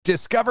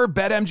Discover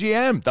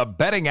BetMGM, the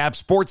betting app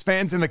sports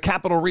fans in the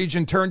capital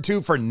region turn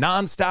to for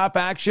nonstop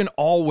action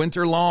all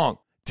winter long.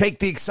 Take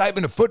the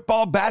excitement of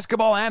football,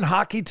 basketball, and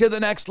hockey to the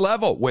next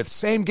level with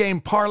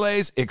same-game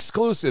parlays,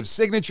 exclusive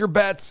signature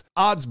bets,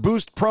 odds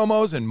boost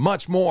promos, and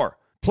much more.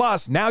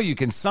 Plus, now you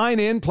can sign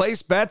in,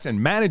 place bets,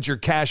 and manage your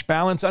cash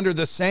balance under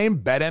the same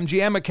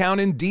BetMGM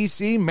account in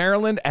D.C.,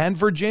 Maryland, and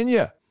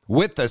Virginia.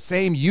 With the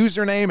same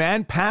username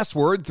and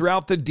password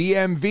throughout the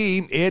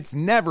DMV, it's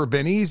never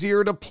been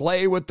easier to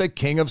play with the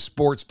king of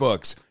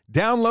sportsbooks.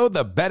 Download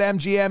the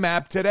BetMGM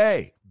app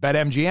today.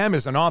 BetMGM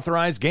is an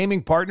authorized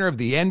gaming partner of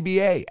the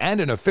NBA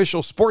and an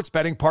official sports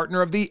betting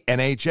partner of the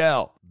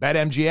NHL.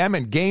 BetMGM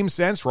and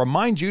GameSense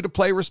remind you to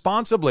play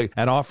responsibly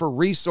and offer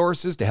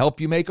resources to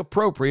help you make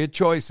appropriate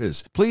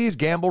choices. Please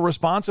gamble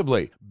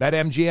responsibly.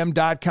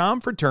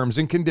 BetMGM.com for terms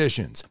and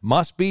conditions.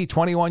 Must be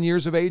 21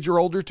 years of age or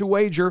older to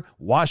wager.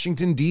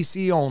 Washington,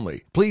 D.C.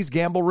 only. Please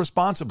gamble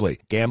responsibly.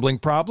 Gambling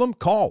problem?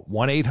 Call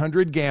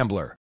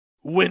 1-800-GAMBLER.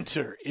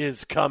 Winter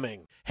is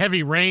coming.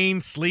 Heavy rain,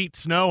 sleet,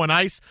 snow, and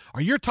ice.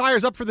 Are your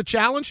tires up for the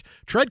challenge?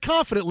 Tread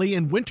confidently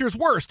in winter's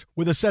worst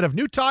with a set of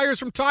new tires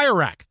from Tire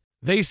Rack.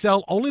 They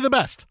sell only the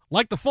best,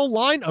 like the full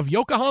line of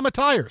Yokohama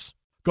tires.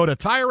 Go to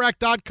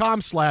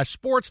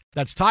TireRack.com/sports.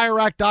 That's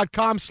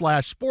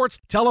TireRack.com/sports.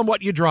 Tell them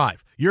what you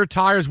drive. Your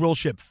tires will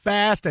ship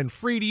fast and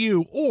free to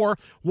you or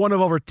one of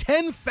over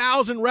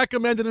 10,000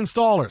 recommended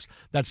installers.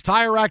 That's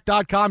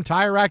TireRack.com,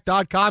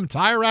 TireRack.com,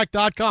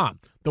 TireRack.com.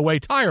 The way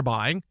tire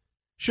buying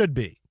should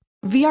be.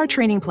 VR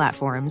training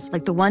platforms,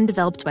 like the one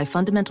developed by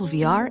Fundamental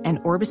VR and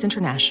Orbis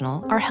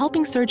International, are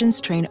helping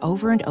surgeons train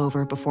over and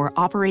over before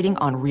operating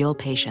on real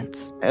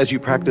patients. As you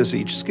practice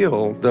each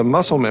skill, the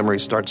muscle memory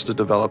starts to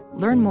develop.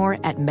 Learn more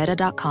at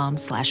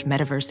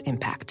meta.com/metaverse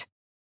impact.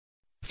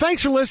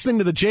 Thanks for listening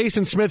to the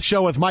Jason Smith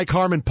Show with Mike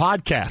Harmon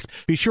podcast.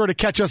 Be sure to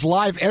catch us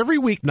live every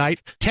weeknight,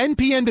 10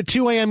 p.m. to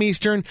 2 a.m.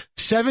 Eastern,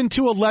 7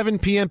 to 11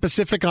 p.m.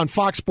 Pacific on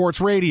Fox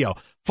Sports Radio.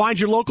 Find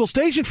your local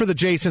station for the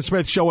Jason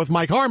Smith Show with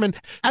Mike Harmon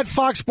at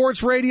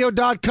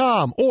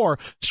foxsportsradio.com or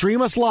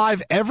stream us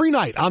live every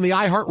night on the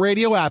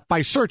iHeartRadio app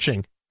by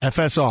searching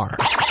FSR.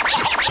 Now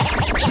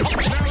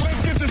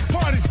let's get this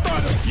party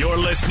started. You're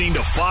listening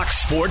to Fox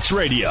Sports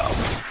Radio.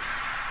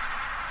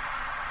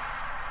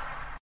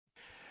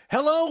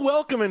 Hello,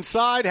 welcome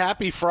inside.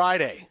 Happy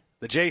Friday.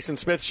 The Jason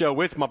Smith Show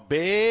with my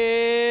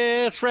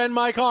best friend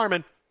Mike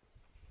Harmon.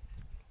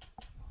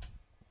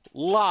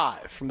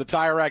 Live from the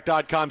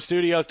TireRack.com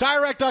studios.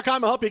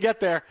 TireRack.com will help you get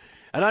there.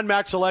 An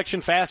unmatched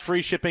selection, fast,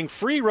 free shipping,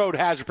 free road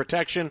hazard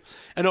protection,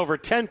 and over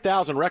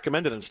 10,000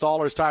 recommended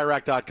installers.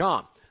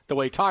 TireRack.com, the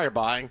way tire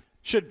buying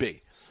should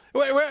be.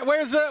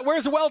 Where's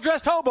the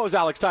well-dressed hobos,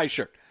 Alex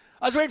Teichert?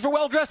 I was waiting for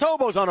well-dressed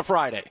hobos on a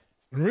Friday.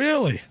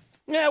 Really?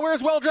 Yeah,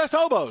 where's well-dressed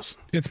hobos?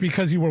 It's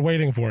because you were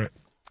waiting for it.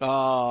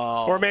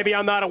 Oh. Or maybe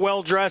I'm not a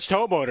well-dressed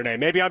hobo today.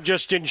 Maybe I'm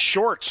just in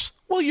shorts.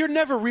 Well, you're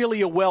never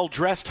really a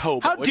well-dressed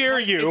hobo. How dare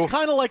you? It's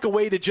kind of like a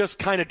way to just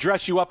kind of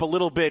dress you up a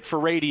little bit for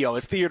radio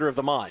as theater of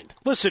the mind.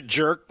 Listen,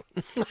 jerk.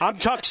 I'm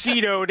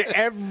tuxedoed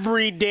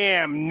every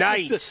damn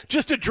night.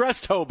 Just a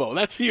dressed hobo.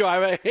 That's you.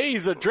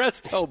 He's a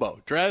dressed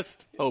hobo.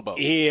 Dressed hobo.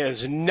 He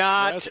is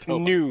not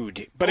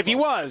nude. But if he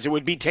was, it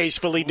would be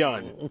tastefully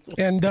done.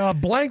 And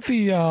blank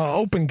the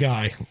open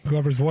guy,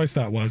 whoever's voice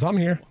that was. I'm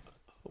here.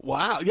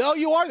 Wow. Yo,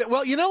 you are.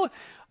 Well, you know,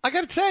 I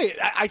got to say,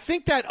 I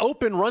think that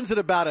open runs at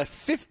about a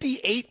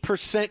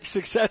 58%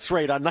 success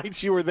rate on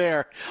nights you were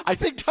there. I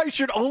think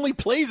Teichert only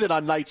plays it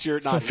on nights you're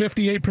not. So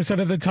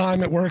 58% of the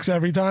time it works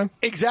every time?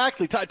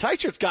 Exactly.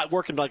 Teichert's got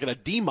working like at a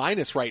D-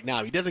 right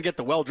now. He doesn't get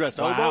the well-dressed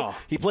hobo.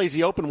 He plays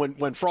the open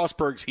when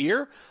Frostberg's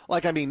here.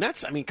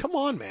 Come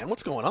on, man.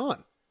 What's going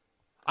on?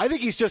 I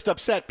think he's just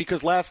upset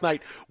because last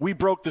night we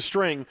broke the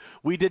string.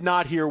 We did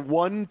not hear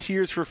one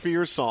Tears for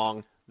Fears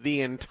song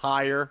the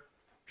entire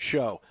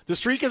show. The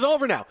streak is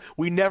over now.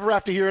 We never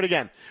have to hear it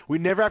again. We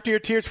never have to hear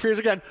Tears for Fears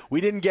again.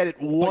 We didn't get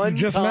it one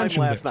time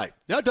last night.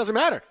 No, it doesn't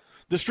matter.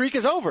 The streak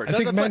is over. I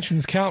think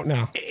mentions count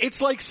now. It's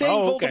like saying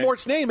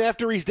Voldemort's name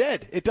after he's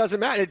dead. It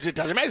doesn't matter. It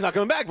doesn't matter. He's not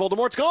coming back.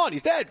 Voldemort's gone.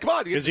 He's dead. Come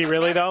on. Is he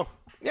really, though?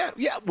 Yeah.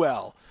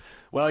 Well,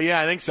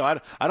 yeah, I think so. I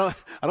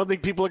don't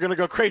think people are going to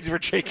go crazy for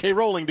J.K.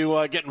 Rowling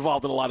to get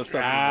involved in a lot of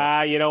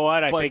stuff. You know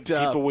what? I think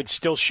people would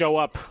still show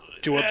up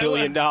to $1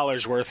 billion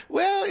worth.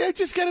 Well, yeah,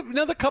 just get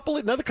another couple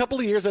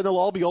of years, and they'll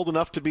all be old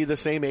enough to be the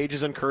same age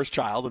as Uncursed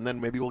Child, and then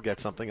maybe we'll get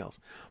something else.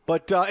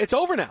 But it's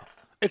over now.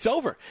 It's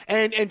over.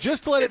 And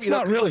just to let it's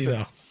not really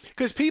though.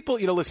 Because people,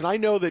 listen, I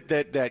know that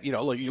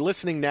look, you're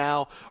listening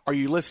now. Are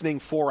you listening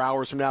 4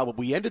 hours from now? But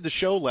we ended the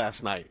show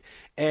last night,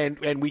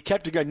 and we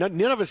kept it going.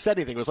 None of us said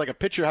anything. It was like a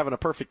pitcher having a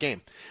perfect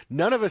game.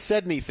 None of us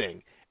said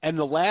anything. And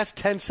the last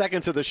 10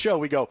 seconds of the show,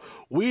 we go,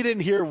 we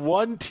didn't hear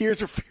one Tears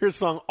for Fears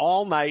song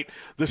all night.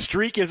 The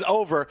streak is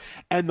over.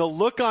 And the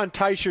look on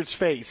Teichert's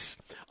face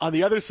on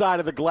the other side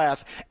of the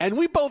glass, and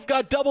we both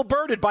got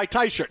double-birded by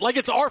Teichert. Like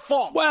it's our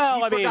fault.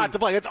 Well, he forgot to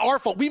play. It's our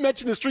fault. We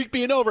mentioned the streak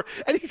being over,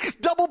 and he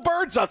just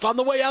double-birds us on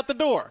the way out the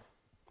door.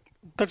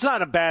 That's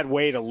not a bad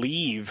way to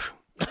leave.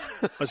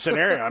 a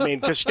scenario. I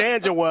mean,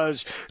 Costanza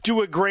was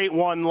do a great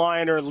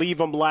one-liner, leave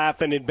them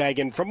laughing and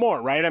begging for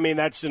more, right? I mean,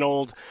 that's an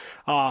old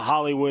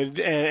Hollywood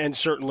and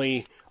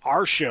certainly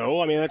our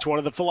show. I mean, that's one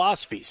of the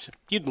philosophies.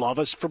 You'd love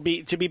us to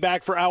be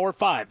back for hour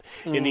 5.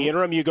 Mm-hmm. In the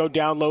interim, you go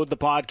download the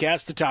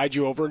podcast to tide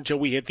you over until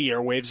we hit the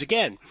airwaves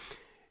again.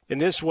 In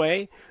this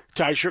way,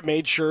 Teichert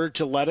made sure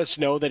to let us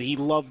know that he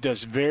loved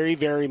us very,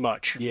 very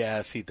much.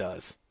 Yes, he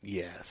does.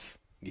 Yes.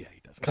 Yeah,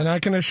 he does. And I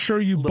can assure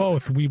you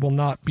both we will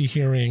not be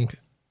hearing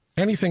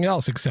anything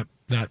else except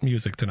that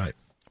music tonight.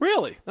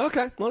 Really?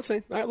 Okay. Let's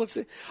see. All right. Let's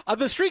see.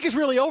 The streak is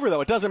really over,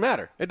 though. It doesn't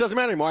matter. It doesn't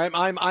matter anymore.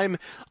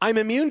 I'm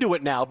immune to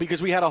it now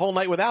because we had a whole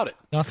night without it.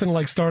 Nothing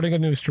like starting a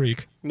new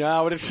streak.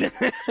 No, it's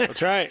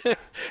that's right.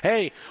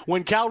 Hey,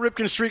 when Cal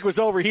Ripken's streak was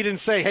over, he didn't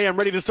say, "Hey, I'm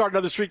ready to start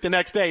another streak the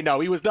next day." No,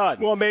 he was done.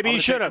 Well, maybe he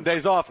should have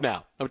days off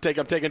now. I'm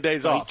taking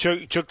days off.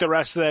 He took the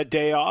rest of that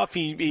day off.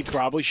 He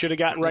probably should have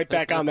gotten right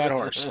back on that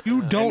horse.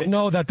 You don't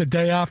know that the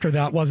day after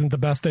that wasn't the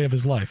best day of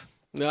his life.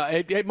 No,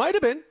 it might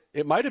have been.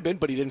 It might have been,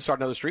 but he didn't start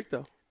another streak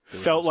though.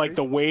 Felt like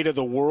the weight of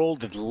the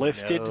world had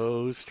lifted.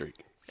 No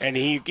streak. And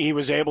he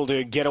was able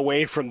to get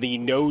away from the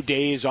no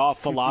days off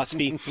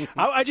philosophy.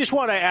 I just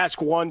want to ask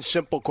one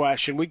simple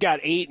question. We got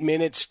 8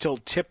 minutes till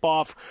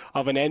tip-off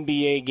of an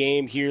NBA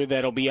game here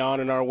that'll be on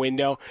in our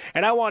window.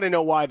 And I want to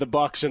know why the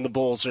Bucks and the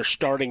Bulls are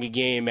starting a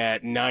game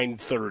at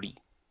 9:30.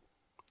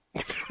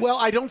 Well,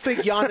 I don't think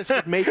Giannis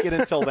could make it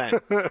until then.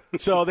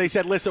 So they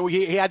said, listen,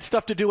 he had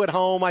stuff to do at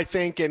home, I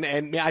think,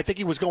 and I think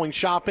he was going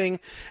shopping.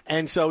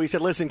 And so he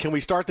said, listen, can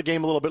we start the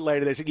game a little bit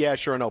later? They said, yeah,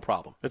 sure, no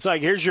problem. It's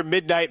like, here's your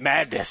midnight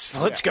madness.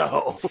 Let's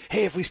go.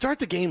 Hey, if we start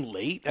the game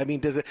late, I mean,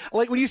 does it –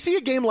 like when you see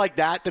a game like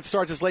that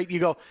starts as late, you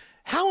go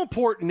 – how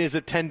important is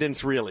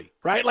attendance really,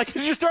 right? Like,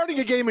 because you're starting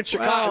a game in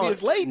Chicago. Well, I mean,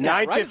 it's late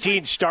now, 9:15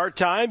 right? Start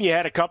time. You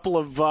had a couple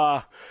of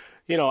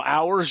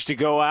hours to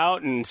go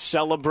out and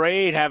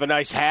celebrate, have a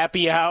nice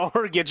happy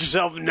hour, get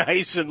yourself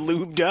nice and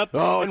lubed up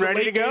and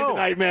ready to go.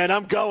 Tonight, man,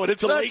 I'm going.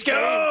 It's a late game.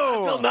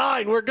 Until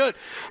 9, we're good.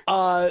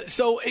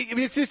 So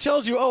it just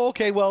tells you,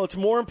 okay, well, it's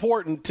more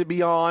important to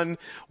be on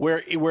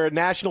where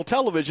national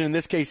television, in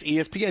this case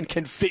ESPN,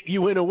 can fit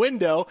you in a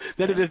window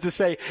than it is to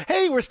say,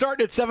 hey, we're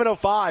starting at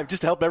 7:05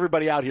 just to help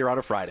everybody out here on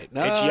a Friday.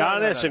 No, it's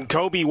Giannis and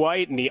Kobe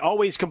White and the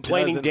always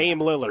complaining Dame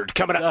Lillard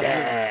coming up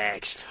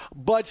next.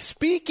 But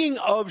speaking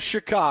of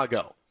Chicago,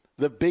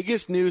 the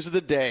biggest news of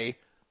the day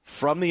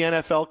from the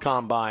NFL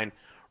Combine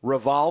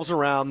revolves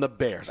around the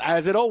Bears,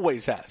 as it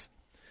always has.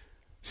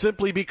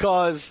 Simply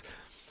because,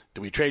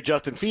 do we trade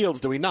Justin Fields?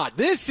 Do we not?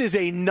 This is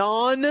a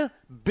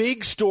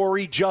non-big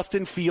story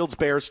Justin Fields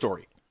Bears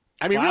story.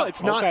 I mean, really,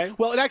 it's not. Okay.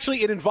 Well,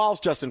 it involves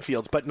Justin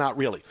Fields, but not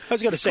really. I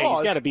was going to say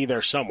he's got to be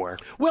there somewhere.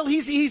 Well,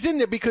 he's in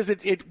there because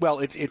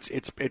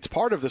it's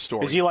part of the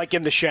story. Is he like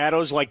in the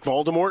shadows, like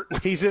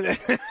Voldemort? He's in.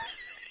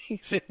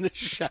 He's in the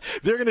shot.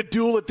 They're going to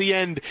duel at the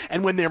end,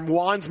 and when their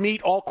wands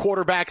meet, all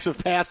quarterbacks of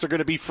past are going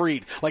to be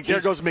freed. Like, there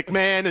goes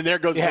McMahon, and there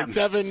goes Vince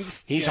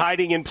Evans. He's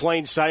hiding in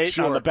plain sight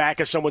on the back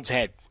of someone's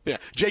head. Yeah.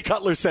 Jay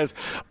Cutler says,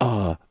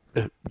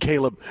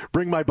 Caleb,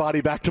 bring my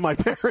body back to my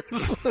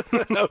parents.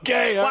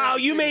 Okay. Wow,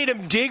 you made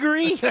him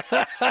Diggory,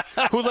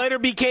 who later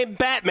became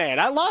Batman.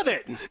 I love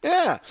it.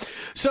 Yeah.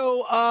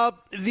 So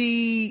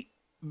the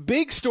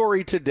big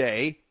story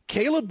today,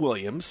 Caleb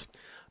Williams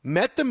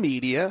met the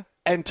media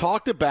and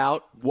talked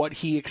about what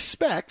he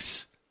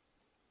expects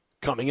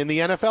coming in the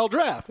NFL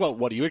draft. Well,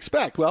 what do you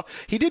expect? Well,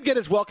 he did get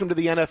his welcome to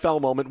the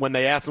NFL moment when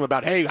they asked him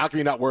about, hey, how come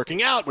you're not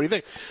working out? What do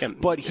you think?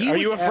 But Are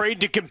you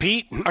afraid to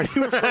compete? Are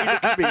you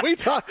afraid to compete?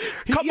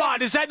 Come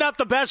on, is that not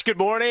the best good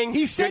morning?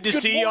 He said good to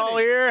see y'all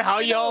here. How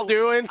y'all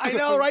doing? I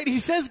know, right? He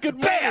says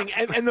good morning.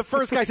 And the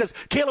first guy says,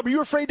 Caleb, are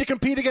you afraid to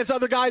compete against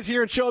other guys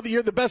here and show that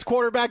you're the best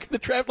quarterback in the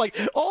draft? Like,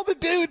 all the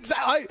dudes,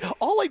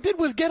 all I did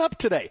was get up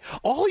today.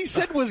 All he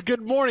said was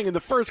good morning in the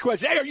first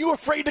question. Hey, are you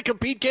afraid to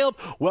compete, Caleb?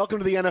 Welcome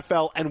to the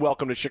NFL and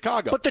welcome to Chicago.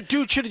 But the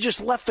dude should have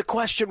just left the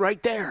question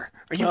right there.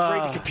 Are you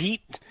afraid to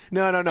compete?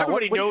 No.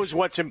 Everybody knows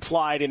what's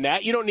implied in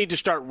that. You don't need to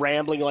start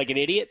rambling like an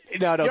idiot.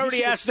 No. You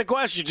already asked the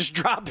question. Just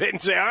drop it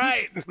and say, all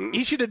right.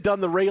 He should have done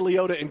the Ray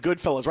Liotta in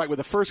Goodfellas, right, where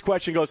the first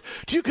question goes,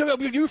 are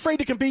you afraid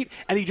to compete?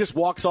 And he just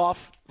walks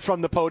off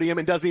from the podium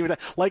and doesn't even,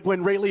 like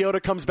when Ray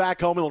Liotta comes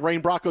back home and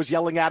Lorraine Bracco's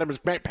yelling at him, his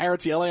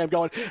parents yelling at him,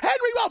 going,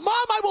 Henry, Mom,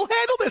 I will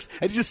handle this.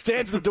 And he just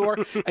stands at the door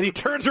and he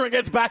turns around and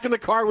gets back in the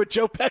car with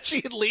Joe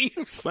Pesci and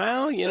leaves.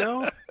 Well,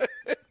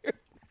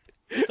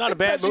 it's not a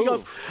bad move.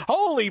 Goes,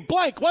 holy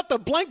blank, what the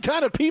blank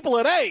kind of people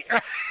it ain't.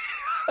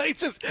 He's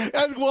just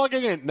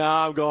walking in. No,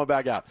 I'm going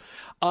back out.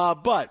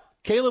 But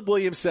Caleb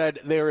Williams said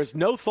there is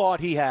no thought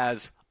he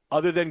has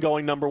other than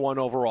going number 1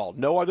 overall.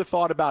 No other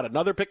thought about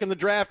another pick in the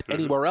draft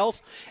anywhere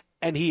else.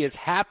 And he is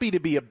happy to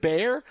be a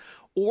Bear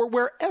or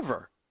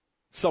wherever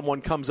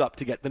someone comes up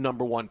to get the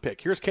number 1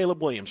 pick. Here's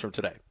Caleb Williams from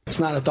today. It's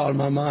not a thought in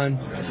my mind.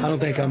 I don't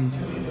think I'm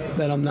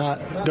not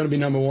going to be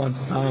number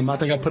 1. I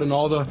think I put in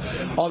all the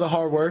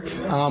hard work,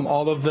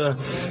 all of the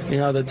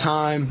the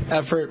time,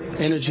 effort,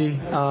 energy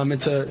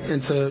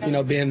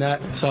into being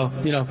that. So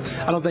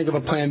I don't think of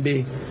a plan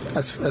B.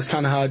 That's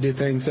kind of how I do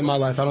things in my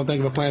life. I don't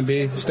think of a plan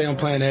B. Stay on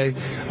plan A,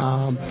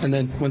 and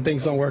then when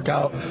things don't work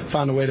out,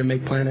 find a way to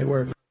make plan A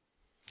work.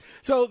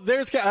 So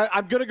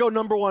I'm going to go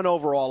number 1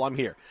 overall. I'm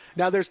here.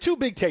 Now, there's 2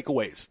 big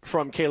takeaways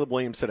from Caleb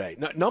Williams today.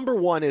 Number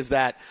 1 is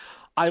that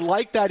I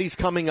like that he's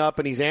coming up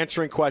and he's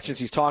answering questions.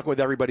 He's talking with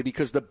everybody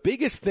because the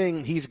biggest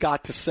thing he's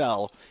got to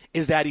sell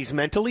is that he's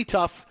mentally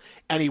tough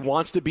and he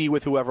wants to be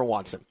with whoever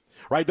wants him.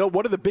 Right, though,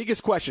 one of the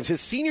biggest questions,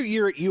 his senior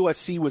year at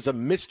USC was a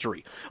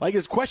mystery. Like,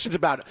 his questions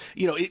about,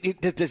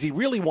 does he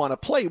really want to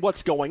play?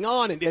 What's going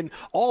on? And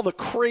all the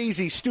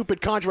crazy,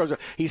 stupid controversy.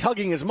 He's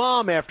hugging his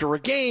mom after a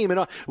game.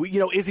 And,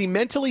 is he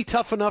mentally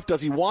tough enough?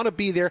 Does he want to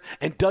be there?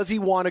 And does he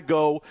want to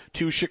go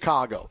to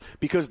Chicago?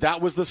 Because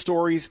that was the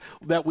stories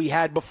that we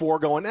had before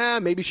going,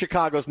 maybe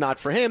Chicago's not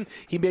for him.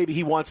 Maybe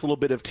he wants a little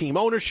bit of team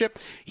ownership.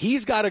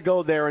 He's got to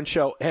go there and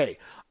show, hey,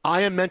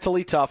 I am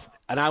mentally tough,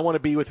 and I want to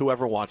be with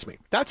whoever wants me.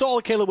 That's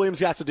all Caleb Williams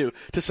has to do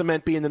to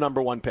cement being the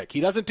number 1 pick. He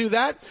doesn't do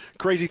that.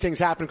 Crazy things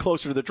happen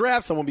closer to the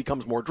draft. Someone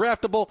becomes more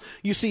draftable.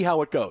 You see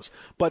how it goes.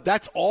 But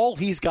that's all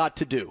he's got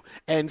to do.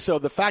 And so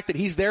the fact that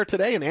he's there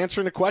today and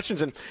answering the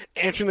questions and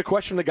answering the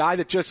question of the guy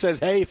that just says,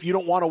 hey, if you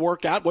don't want to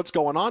work out, what's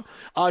going on?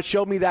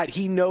 Showed me that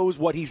he knows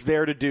what he's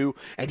there to do,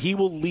 and he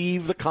will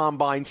leave the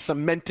combine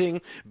cementing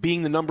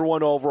being the number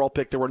 1 overall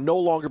pick. There will no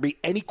longer be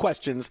any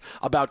questions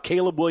about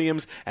Caleb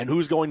Williams and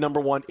who's going number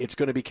 1. It's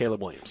going to be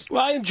Caleb Williams.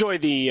 Well, I enjoy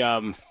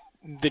the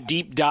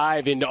deep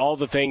dive into all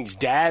the things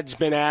Dad's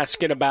been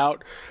asking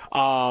about,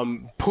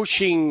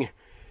 pushing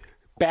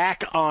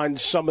back on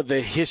some of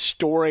the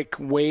historic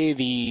way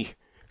the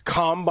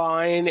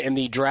combine and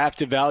the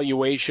draft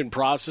evaluation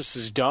process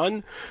is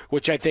done,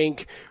 which I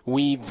think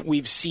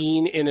we've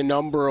seen in a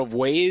number of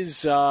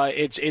ways.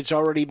 It's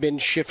already been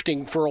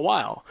shifting for a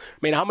while. I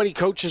mean, how many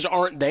coaches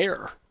aren't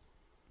there?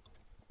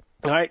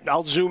 All right,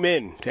 I'll zoom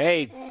in.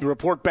 Hey,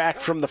 report back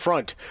from the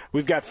front.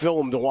 We've got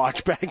film to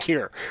watch back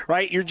here,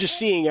 right? You're just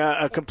seeing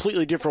a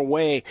completely different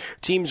way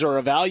teams are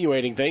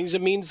evaluating things.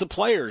 It means the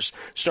players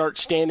start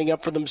standing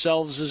up for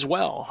themselves as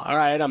well. All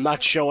right, I'm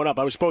not showing up.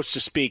 I was supposed to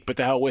speak, but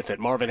the hell with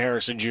it. Marvin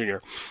Harrison Jr.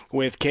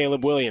 with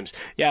Caleb Williams.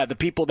 Yeah, the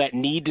people that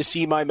need to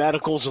see my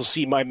medicals will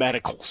see my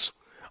medicals.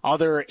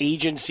 Other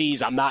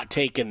agencies, I'm not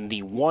taking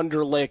the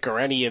Wonderlic or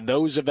any of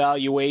those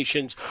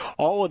evaluations.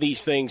 All of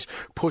these things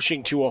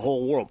pushing to a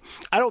whole world.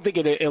 I don't think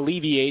it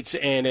alleviates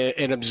and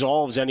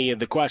absolves any of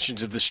the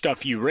questions of the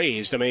stuff you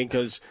raised. I mean,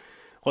 because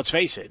let's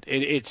face it,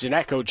 it's an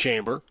echo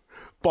chamber,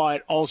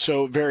 but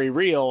also very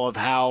real of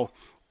how,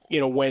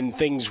 when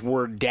things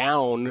were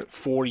down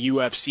for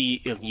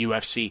USC,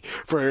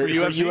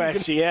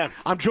 yeah.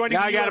 I'm joining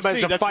now the UFC.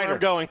 As a That's fighter. where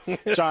I'm going.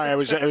 Sorry, I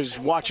was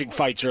watching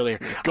fights earlier.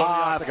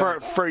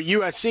 For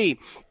USC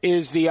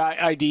is the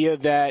idea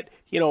that,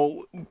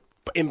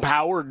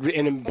 empowered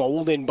and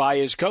emboldened by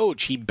his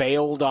coach. He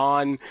bailed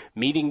on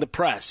meeting the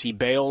press. He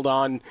bailed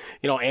on,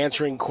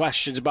 answering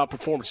questions about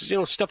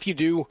performances, stuff you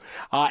do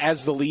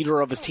as the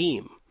leader of a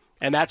team.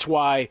 And that's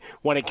why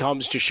when it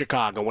comes to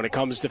Chicago, when it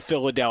comes to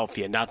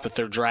Philadelphia, not that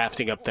they're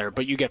drafting up there,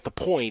 but you get the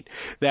point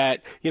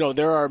that,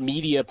 there are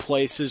media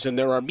places and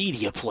there are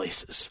media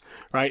places,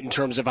 right, in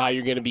terms of how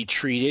you're going to be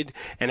treated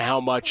and how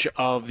much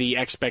of the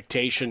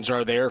expectations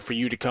are there for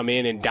you to come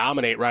in and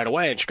dominate right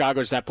away. And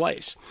Chicago's that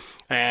place.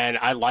 And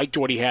I liked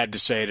what he had to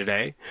say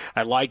today.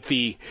 I liked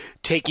the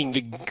taking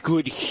the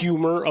good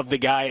humor of the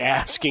guy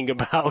asking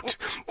about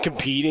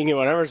competing and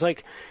whatever. It's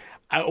like,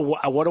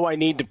 what do I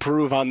need to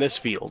prove on this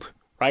field?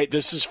 Right,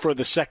 this is for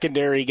the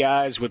secondary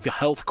guys with the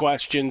health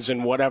questions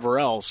and whatever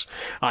else.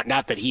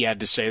 Not that he had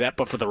to say that,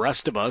 but for the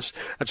rest of us,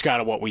 that's kind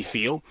of what we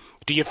feel.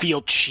 Do you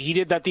feel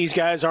cheated that these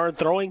guys aren't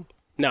throwing?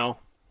 No.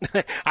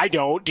 I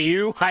don't. Do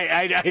you?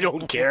 I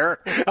don't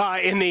care.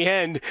 In the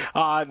end,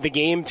 the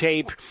game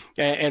tape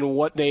and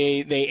what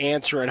they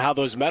answer and how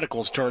those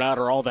medicals turn out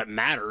are all that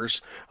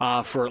matters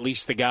for at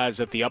least the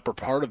guys at the upper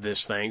part of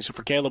this thing. So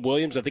for Caleb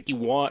Williams, I think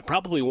he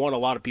probably won a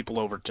lot of people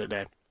over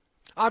today.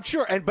 I'm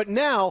sure. But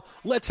now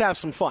let's have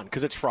some fun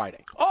because it's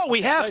Friday. Oh,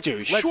 we have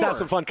to. Let's have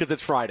some fun because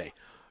it's Friday.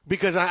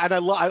 Because I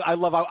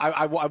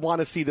want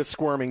to see the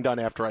squirming done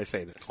after I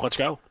say this. Let's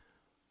go.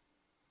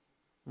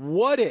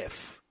 What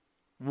if,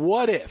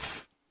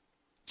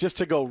 just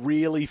to go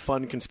really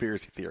fun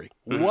conspiracy theory,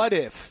 what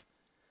if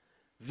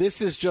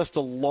this is just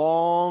a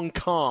long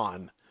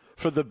con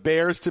for the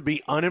Bears to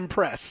be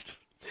unimpressed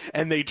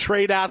and they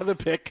trade out of the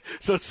pick,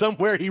 so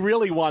somewhere he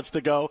really wants to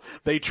go,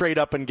 they trade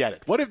up and get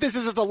it? What if this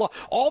is just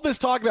all this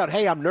talk about,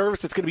 hey, I'm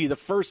nervous, it's going to be the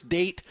first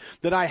date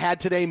that I had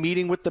today,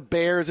 meeting with the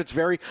Bears,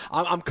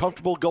 I'm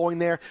comfortable going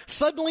there.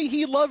 Suddenly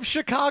he loves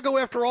Chicago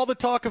after all the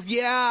talk of,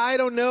 I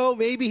don't know,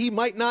 maybe he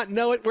might not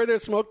know it, where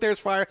there's smoke, there's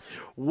fire.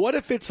 What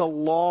if it's a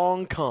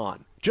long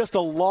con? Just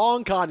a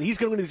long con. He's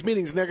going to these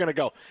meetings, and they're going to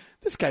go,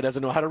 this guy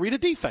doesn't know how to read a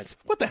defense.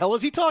 What the hell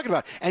is he talking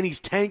about? And he's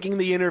tanking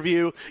the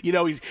interview. You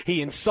know,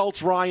 he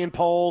insults Ryan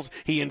Poles.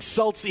 He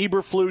insults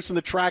Eberflus and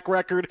the track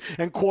record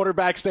and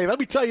quarterback stay. Let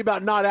me tell you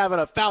about not having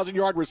a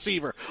 1,000-yard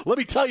receiver. Let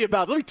me tell you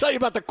about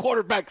the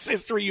quarterback's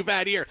history you've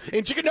had here.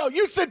 And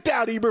you sit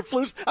down,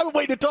 Eberflus. I've been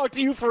waiting to talk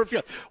to you for a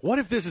few. What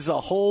if this is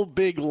a whole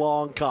big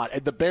long con?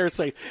 And the Bears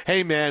say,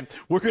 hey, man,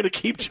 we're going to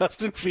keep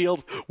Justin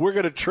Fields. We're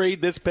going to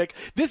trade this pick.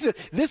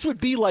 This would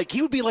be like,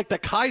 he would be like the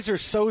Kaiser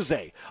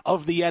Soze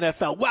of the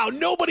NFL. Wow,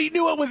 nobody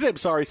knew it was him.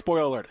 Sorry,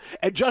 spoiler alert.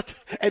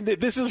 And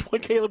this is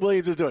what Caleb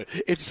Williams is doing.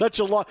 It's such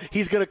a long.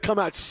 He's going to come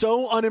out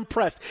so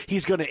unimpressed.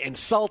 He's going to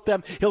insult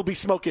them. He'll be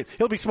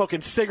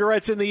smoking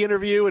cigarettes in the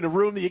interview in a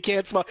room that you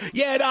can't smoke.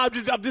 Yeah,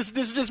 no, this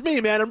is just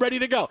me, man. I'm ready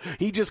to go.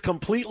 He just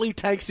completely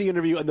tanks the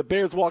interview, and the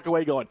Bears walk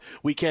away going,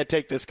 we can't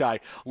take this guy.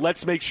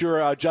 Let's make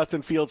sure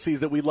Justin Fields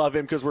sees that we love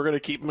him because we're going to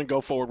keep him and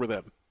go forward with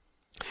him.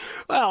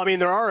 Well, I mean,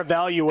 there are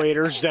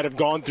evaluators that have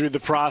gone through the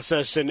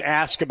process and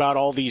ask about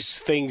all these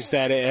things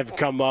that have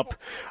come up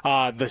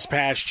this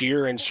past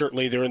year, and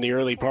certainly they're in the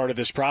early part of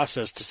this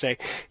process to say,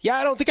 yeah,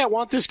 I don't think I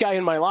want this guy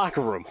in my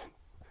locker room.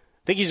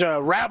 I think he's a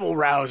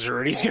rabble-rouser,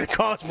 and he's going to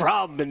cause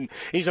problems, and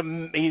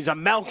he's a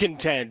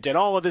malcontent, and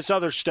all of this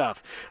other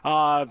stuff,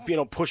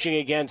 pushing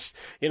against,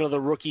 the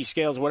rookie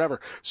scales,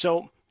 whatever.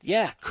 So,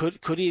 yeah,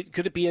 could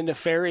it be a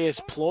nefarious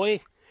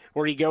ploy?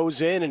 Where he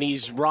goes in and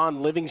he's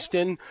Ron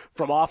Livingston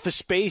from Office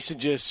Space and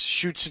just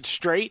shoots it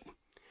straight.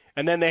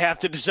 And then they have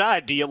to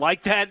decide, do you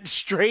like that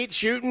straight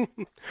shooting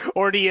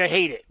or do you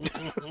hate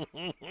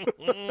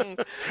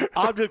it?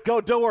 I'll just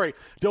go. Don't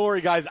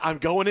worry, guys. I'm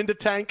going into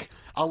tank.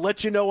 I'll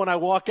let you know when I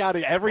walk out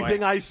of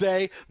everything I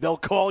say. They'll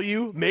call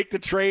you, make the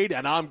trade,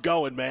 and I'm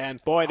going, man.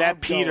 Boy,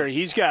 that Peter,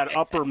 he's got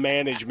upper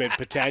management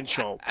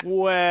potential.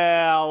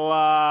 Well,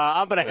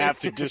 I'm going to have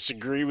to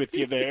disagree with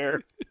you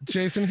there.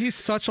 Jason, he's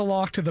such a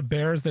lock to the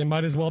Bears, they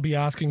might as well be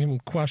asking him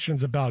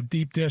questions about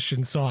deep dish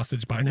and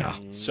sausage by now.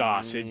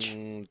 Sausage.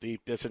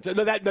 Deep dish.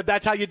 No,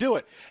 that's how you do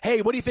it.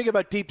 Hey, what do you think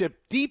about deep dish?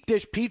 Deep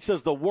dish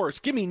pizza's the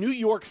worst. Give me New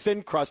York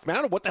thin crust, man. I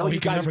don't know what the hell you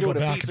guys are doing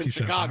to pizza in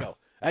Chicago.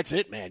 That's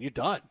it, man. You're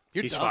done.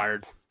 He's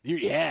fired.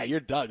 You're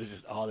done.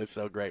 That's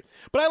so great.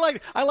 But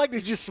I like that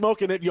you're just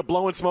smoking it. You're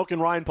blowing smoke in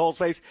Ryan Poles'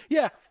 face.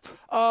 Yeah.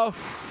 No,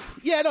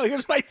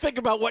 here's what I think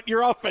about what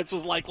your offense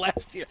was like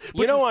last year.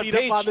 On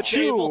page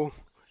 2.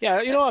 Yeah,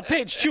 on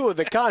page 2 of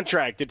the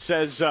contract, it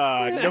says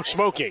no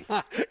smoking.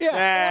 Whatever.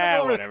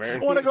 I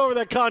want to go over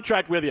that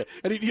contract with you.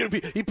 And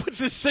he puts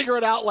his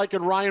cigarette out like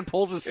in Ryan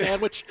Poles'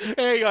 sandwich.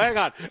 There you go. Hang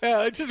on.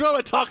 I just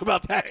want to talk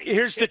about that.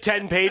 Here's the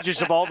 10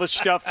 pages of all the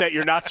stuff that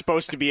you're not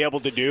supposed to be able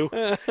to do.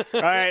 All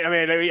right?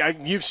 I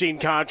mean, you've seen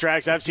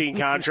contracts. I've seen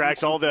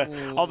contracts. All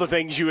the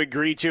things you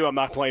agree to. I'm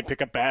not playing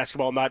pickup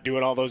basketball. I'm not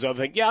doing all those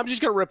other things. Yeah, I'm just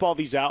going to rip all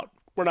these out.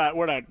 We're not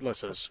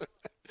listeners.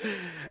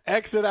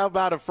 Exit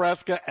Outbound of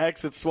Fresca,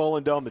 exit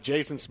Swollen Dome, the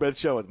Jason Smith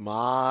Show with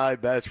my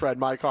best friend,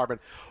 Mike Harmon.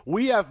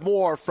 We have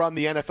more from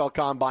the NFL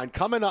Combine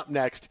coming up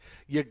next.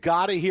 You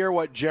got to hear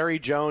what Jerry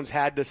Jones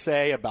had to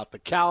say about the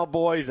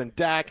Cowboys and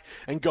Dak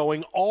and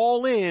going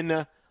all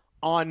in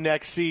on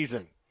next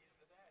season.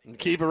 And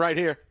keep it right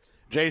here.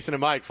 Jason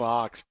and Mike,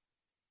 Fox.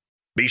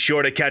 Be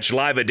sure to catch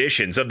live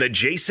editions of the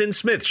Jason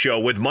Smith Show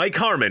with Mike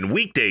Harmon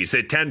weekdays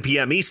at 10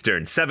 p.m.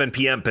 Eastern, 7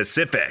 p.m.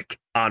 Pacific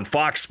on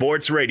Fox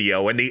Sports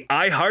Radio and the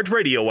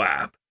iHeartRadio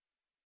app.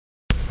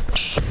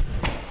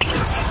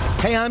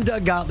 Hey, I'm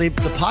Doug Gottlieb.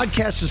 The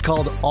podcast is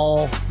called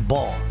All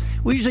Ball.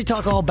 We usually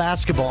talk all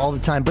basketball all the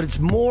time, but it's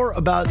more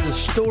about the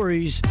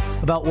stories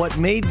about what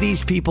made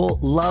these people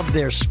love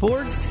their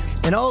sport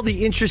and all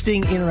the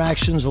interesting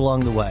interactions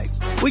along the way.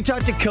 We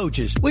talk to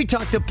coaches. We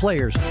talk to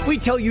players. We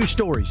tell you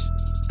stories.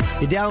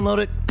 You download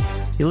it.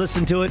 You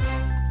listen to it.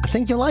 I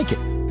think you'll like it.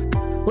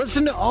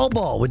 Listen to All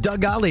Ball with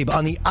Doug Gottlieb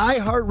on the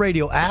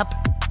iHeartRadio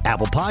app,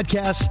 Apple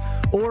Podcasts,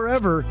 or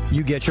wherever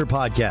you get your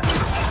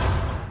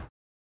podcasts.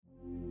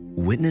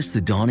 Witness the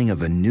dawning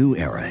of a new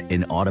era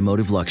in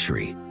automotive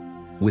luxury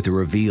with a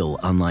reveal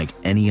unlike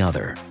any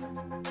other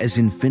as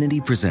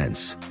Infiniti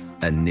presents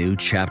a new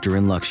chapter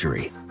in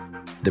luxury,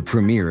 the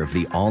premiere of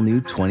the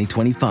all-new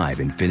 2025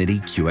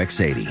 Infiniti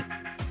QX80.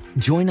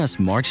 Join us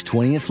March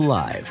 20th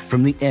live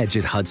from the Edge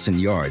at Hudson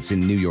Yards in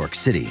New York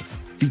City,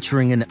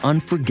 featuring an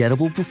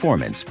unforgettable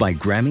performance by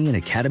Grammy and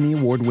Academy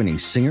Award-winning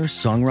singer,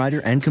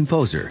 songwriter, and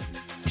composer,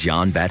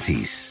 Jon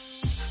Batiste.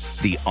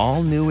 The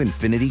all-new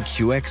Infiniti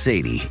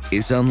QX80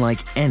 is unlike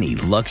any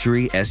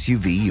luxury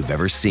SUV you've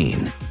ever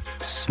seen.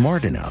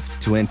 Smart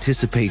enough to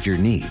anticipate your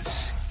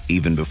needs,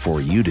 even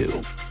before you do.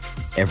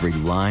 Every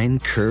line,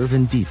 curve,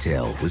 and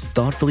detail was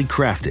thoughtfully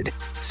crafted,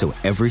 so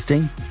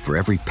everything for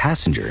every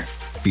passenger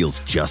feels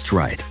just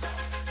right.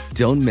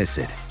 Don't miss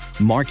it.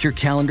 Mark your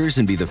calendars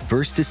and be the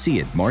first to see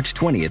it March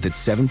 20th at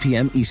 7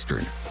 p.m.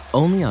 Eastern,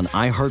 only on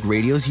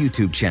iHeartRadio's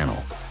YouTube channel.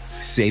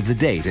 Save the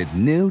date at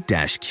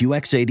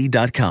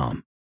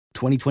new-QX80.com.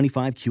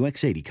 2025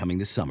 QX80 coming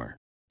this summer.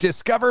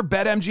 Discover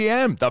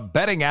BetMGM, the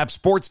betting app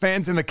sports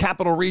fans in the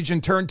capital region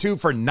turn to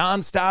for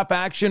nonstop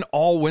action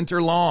all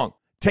winter long.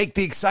 Take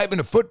the excitement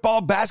of football,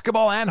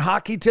 basketball, and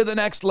hockey to the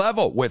next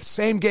level with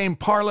same-game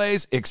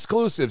parlays,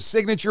 exclusive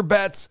signature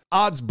bets,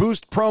 odds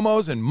boost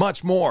promos, and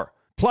much more.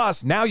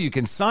 Plus, now you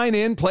can sign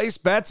in, place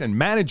bets, and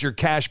manage your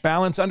cash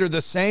balance under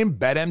the same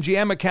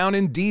BetMGM account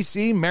in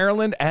D.C.,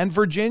 Maryland, and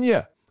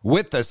Virginia.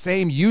 With the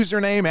same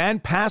username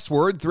and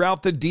password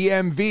throughout the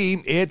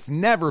DMV, it's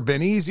never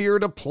been easier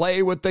to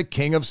play with the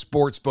king of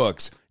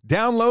sportsbooks.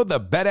 Download the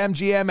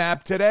BetMGM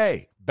app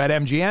today.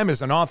 BetMGM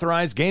is an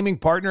authorized gaming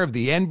partner of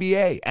the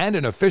NBA and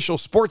an official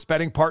sports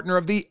betting partner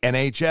of the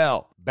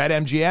NHL.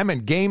 BetMGM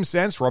and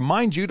GameSense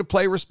remind you to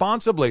play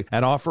responsibly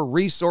and offer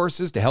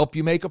resources to help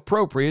you make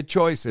appropriate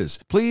choices.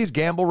 Please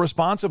gamble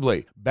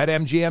responsibly.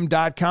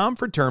 BetMGM.com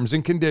for terms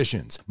and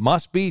conditions.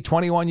 Must be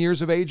 21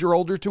 years of age or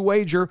older to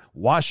wager.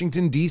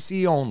 Washington,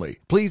 D.C. only.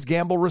 Please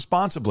gamble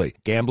responsibly.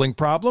 Gambling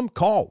problem?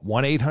 Call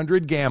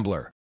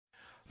 1-800-GAMBLER.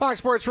 Fox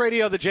Sports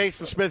Radio, the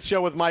Jason Smith Show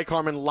with Mike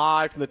Harmon,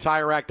 live from the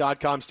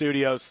TireRack.com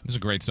studios. This is a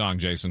great song,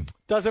 Jason.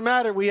 Doesn't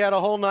matter. We had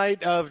a whole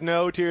night of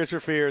no Tears for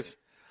Fears.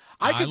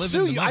 I could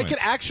sue you. I could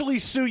actually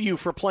sue you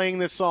for playing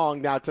this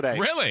song now today.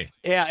 Really?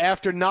 Yeah,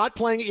 after not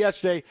playing it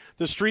yesterday,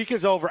 the streak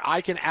is over.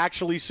 I can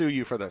actually sue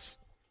you for this.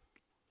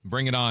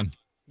 Bring it on.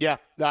 Yeah,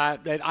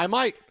 I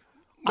might.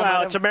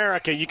 Well, it's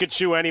America. You could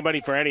sue anybody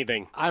for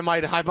anything. I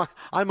might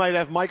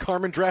have Mike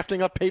Harmon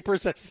drafting up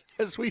papers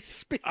as we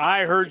speak.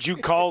 I heard you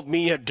called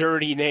me a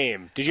dirty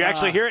name. Did you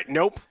actually hear it?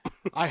 Nope.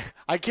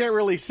 I can't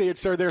really see it,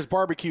 sir. There's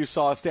barbecue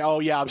sauce. Oh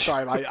yeah, I'm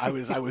sorry. I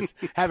was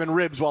having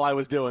ribs while I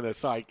was doing this.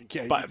 So I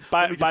can't. By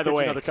the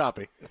way, another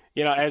copy.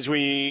 You know, as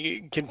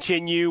we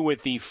continue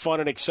with the fun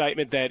and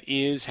excitement that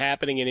is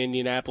happening in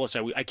Indianapolis,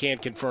 I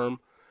can't confirm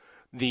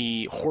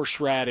the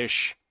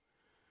horseradish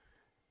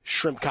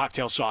shrimp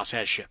cocktail sauce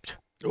has shipped.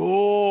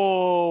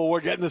 Oh, we're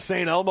getting the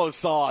St. Elmo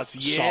sauce.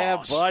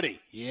 Yeah, buddy.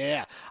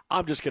 Yeah.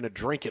 I'm just going to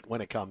drink it when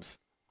it comes.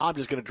 I'm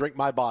just going to drink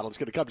my bottle. It's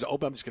going to come to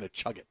open. I'm just going to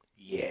chug it.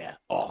 Yeah.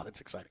 Oh,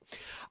 that's exciting.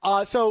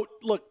 So,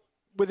 look,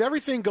 with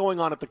everything going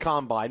on at the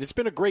Combine, it's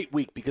been a great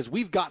week because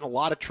we've gotten a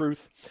lot of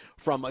truth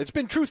from – it's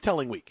been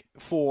truth-telling week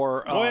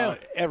for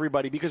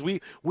everybody because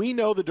we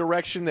know the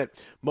direction that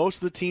most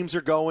of the teams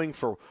are going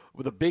for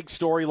the big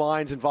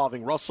storylines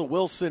involving Russell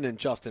Wilson and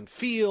Justin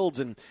Fields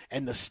and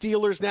the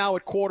Steelers now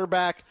at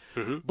quarterback.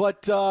 Mm-hmm.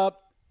 But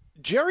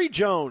Jerry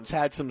Jones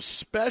had some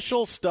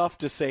special stuff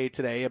to say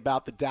today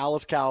about the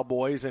Dallas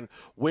Cowboys and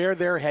where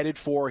they're headed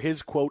for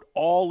his, quote,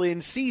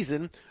 all-in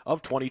season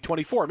of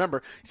 2024.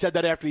 Remember, he said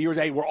that after the years,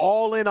 hey, we're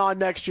all in on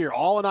next year,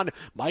 all in on.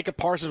 Micah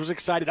Parsons was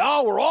excited.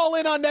 Oh, we're all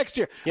in on next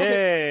year. Yay.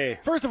 Okay,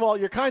 first of all,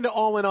 you're kind of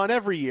all in on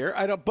every year.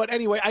 But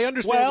anyway, I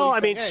understand. Well,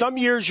 I mean, some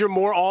years you're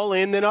more all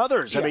in than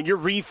others. Yeah. I mean, you're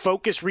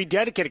refocused,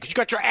 rededicated because you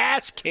got your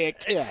ass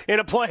kicked in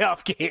a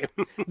playoff game.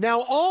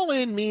 Now, all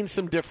in means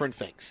some different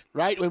things,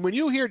 right? When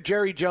you hear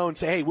Jerry Jones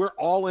say, hey, we're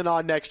all in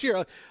on next year,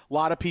 a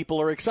lot of people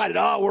are excited.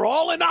 Oh, we're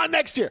all in on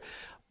next year.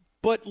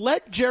 But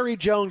let Jerry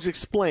Jones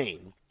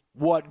explain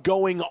what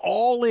going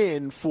all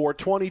in for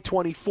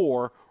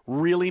 2024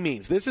 really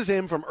means. This is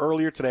him from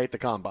earlier today at the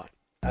Combine.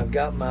 I've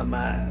got my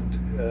mind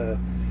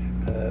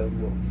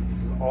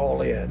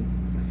all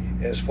in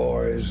as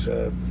far as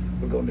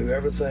we're going to do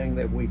everything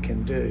that we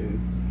can do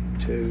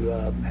to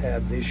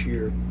have this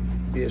year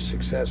be as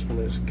successful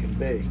as it can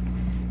be.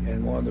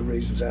 And one of the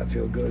reasons I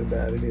feel good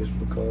about it is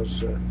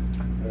because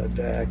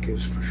Dak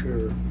is for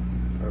sure.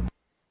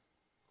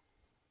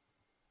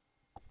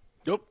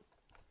 Nope.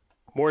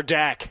 More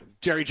Dak.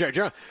 Jerry.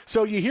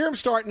 So you hear him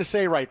starting to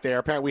say right there,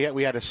 apparently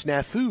we had a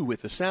snafu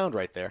with the sound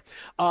right there.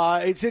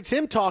 It's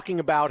him talking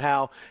about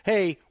how,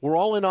 hey, we're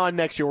all in on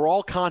next year. We're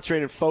all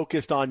concentrated and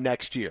focused on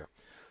next year.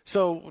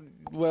 So,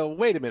 well,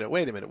 wait a minute.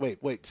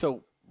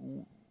 So,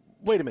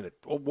 wait a minute.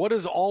 What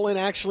does all in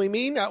actually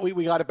mean?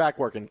 We got it back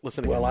working.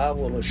 Listen again. Well, I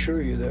will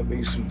assure you there'll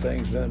be some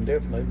things done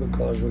differently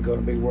because we're going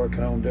to be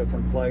working on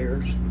different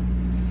players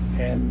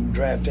and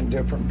drafting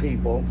different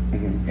people.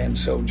 Mm-hmm. And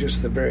so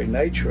just the very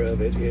nature of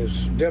it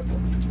is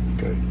different.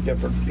 Okay.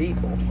 Different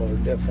people or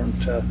different,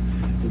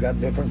 we got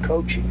different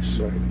coaches.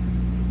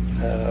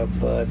 Right.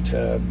 But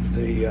I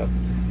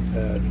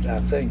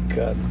think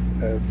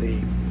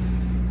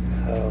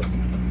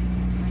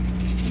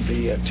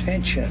the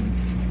attention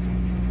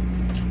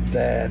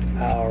that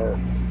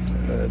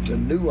the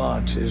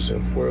nuances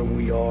of where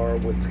we are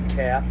with the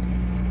cap,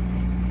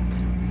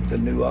 the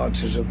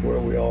nuances of where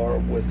we are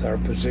with our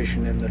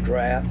position in the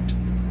draft,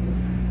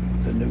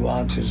 the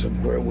nuances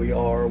of where we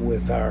are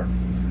with our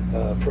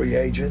free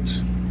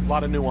agents. A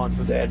lot of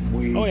nuances. That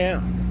we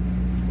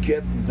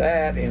get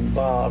that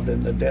involved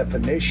in the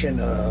definition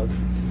of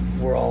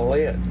we're all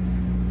in.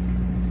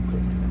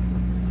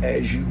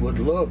 As you would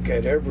look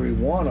at every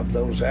one of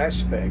those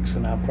aspects,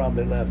 and I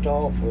probably left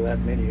off with that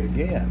many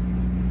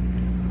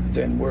again,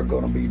 then we're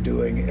going to be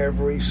doing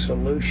every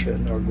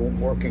solution or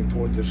working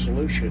toward the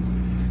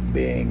solution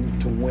being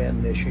to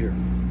win this year.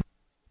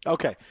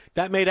 Okay,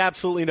 that made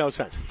absolutely no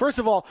sense. First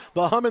of all,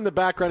 the hum in the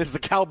background is the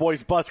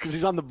Cowboys bus because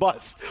he's on the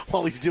bus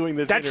while he's doing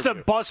this That's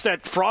interview. the bus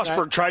that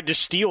Frostberg tried to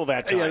steal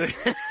that time.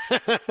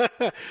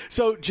 Yeah.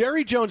 So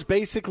Jerry Jones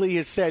basically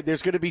has said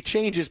there's going to be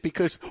changes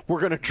because we're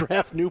going to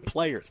draft new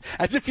players.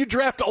 As if you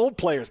draft old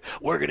players.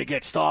 We're going to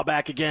get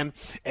Staubach again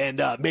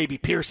and maybe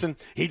Pearson.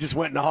 He just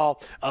went in the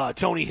hall.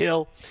 Tony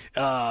Hill,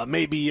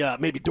 maybe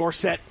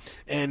Dorsett.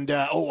 And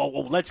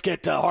let's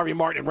get Harvey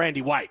Martin and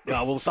Randy White.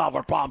 We'll solve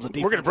our problems with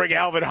defense. We're going to bring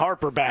Alvin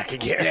Harper back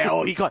again.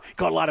 Yeah, he caught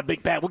a lot of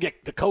big bat. We'll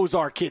get the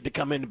Kozar kid to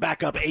come in and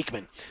back up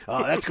Aikman.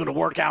 That's going to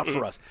work out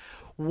for us.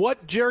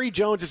 What Jerry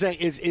Jones is saying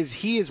is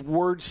he is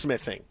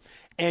wordsmithing.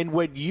 And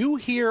when you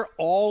hear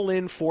all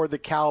in for the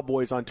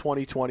Cowboys on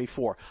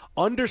 2024,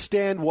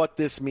 understand what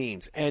this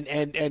means. And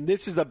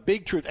this is a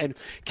big truth. And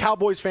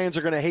Cowboys fans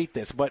are going to hate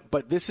this,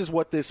 but this is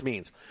what this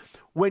means.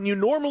 When you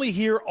normally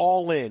hear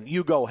all in,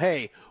 you go,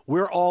 hey,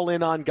 we're all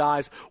in on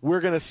guys. We're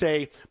going to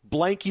say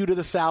blank you to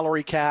the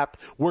salary cap.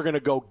 We're going to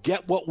go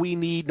get what we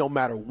need no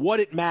matter what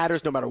it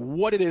matters, no matter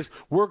what it is.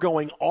 We're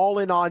going all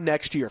in on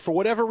next year for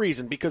whatever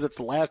reason, because it's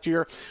the last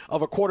year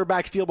of a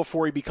quarterback's deal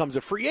before he becomes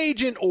a free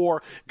agent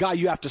or guy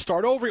you have to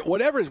start over.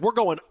 Whatever it is, we're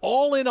going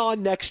all in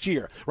on next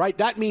year, right?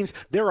 That means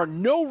there are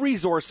no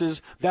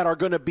resources that are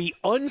going to be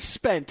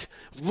unspent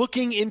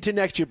looking into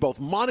next year, both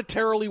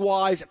monetarily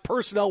wise,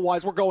 personnel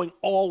wise. We're going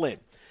all in.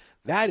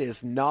 That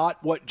is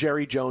not what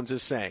Jerry Jones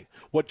is saying.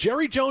 What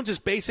Jerry Jones is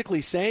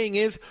basically saying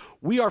is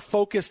we are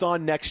focused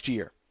on next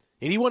year.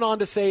 And he went on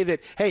to say that,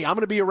 hey, I'm going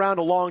to be around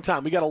a long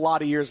time. We got a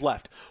lot of years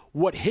left.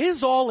 What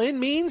his all-in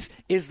means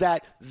is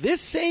that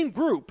this same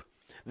group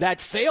that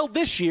failed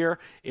this year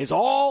is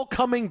all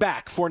coming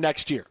back for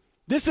next year.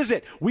 This is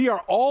it. We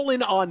are all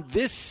in on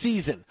this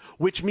season,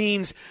 which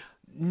means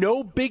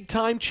no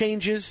big-time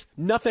changes,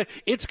 nothing.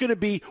 It's going to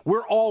be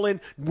we're all in.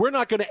 We're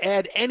not going to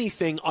add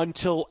anything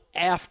until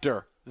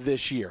after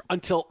this year,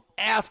 until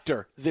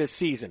after this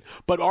season.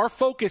 But our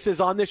focus is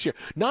on this year,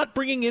 not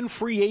bringing in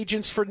free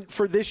agents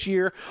for this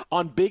year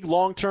on big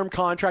long-term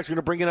contracts. We're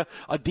going to bring in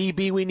a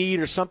DB we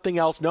need or something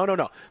else.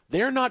 No.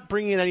 They're not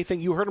bringing in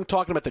anything. You heard them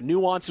talking about the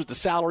nuances with the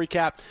salary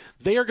cap.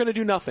 They are going to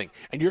do nothing.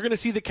 And you're going to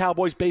see the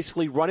Cowboys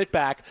basically run it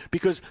back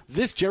because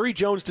this Jerry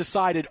Jones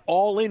decided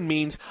all in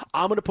means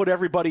I'm going to put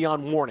everybody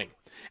on warning.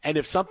 And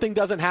if something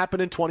doesn't happen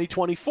in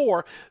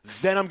 2024,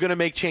 then I'm going to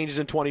make changes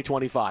in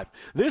 2025.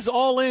 This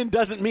all-in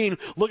doesn't mean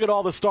look at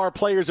all the star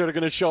players that are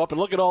going to show up and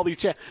look at all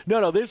these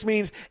No, this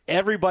means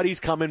everybody's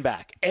coming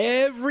back.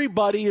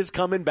 Everybody is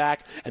coming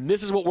back, and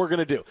this is what we're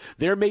going to do.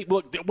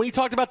 Look, when you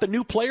talked about the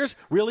new players,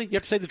 really? You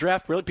have to say the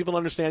draft? Really? People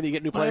understand that you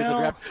get new players in the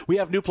draft? We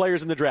have new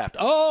players in the draft.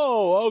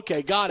 Oh,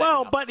 okay, got it.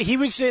 Well, but he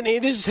was in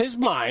it is his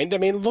mind. I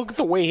mean, look at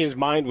the way his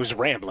mind was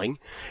rambling.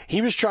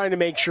 He was trying to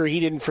make sure he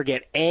didn't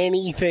forget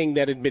anything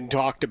that had been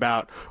talked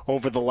about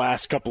over the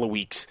last couple of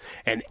weeks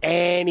and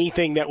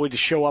anything that would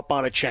show up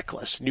on a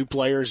checklist. New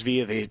players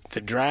via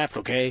the draft,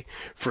 okay,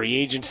 free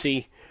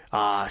agency,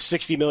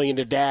 $60 million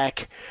to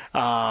Dak.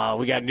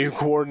 We got a new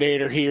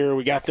coordinator here.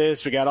 We got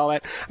this. We got all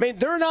that. I mean,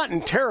 they're not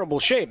in terrible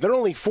shape. They're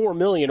only $4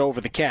 million over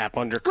the cap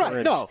under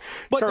current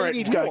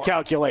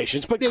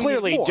calculations. But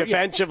clearly,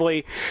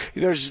 defensively,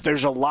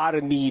 there's a lot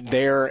of need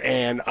there,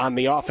 and on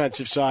the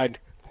offensive side,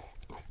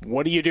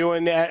 what are you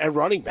doing at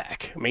running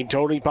back? I mean,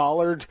 Tony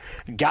Pollard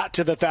got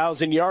to the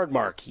 1,000-yard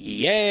mark.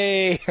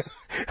 Yay!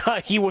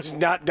 He was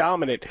not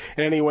dominant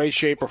in any way,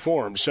 shape, or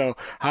form. So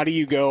how do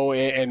you go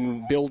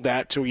and build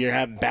that so you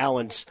have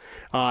balance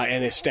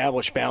and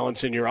establish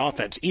balance in your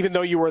offense? Even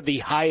though you were the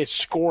highest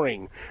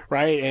scoring,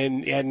 right?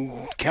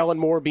 And Kellen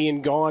Moore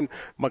being gone,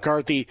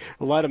 McCarthy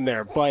led him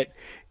there. But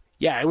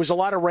yeah, it was a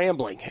lot of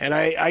rambling, and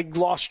I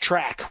lost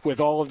track with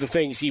all of the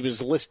things he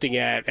was listing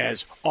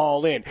as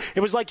all in. It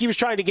was like he was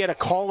trying to get a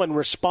call and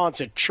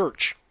response at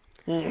church.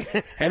 And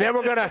then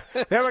we're gonna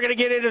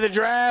get into the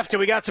draft, and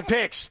we got some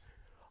picks.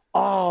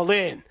 All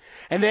in.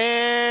 And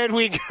then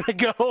we gotta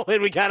go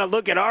and we gotta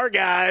look at our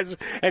guys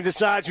and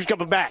decide who's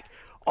coming back.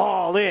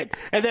 All in.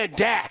 And then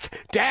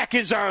Dak. Dak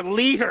is our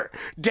leader.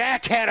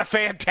 Dak had a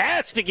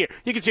fantastic year.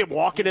 You can see him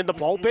walking in the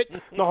pulpit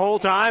the whole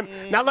time.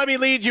 Now let me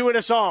lead you in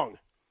a song.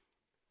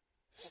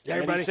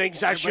 Everybody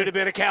thinks I should have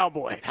been a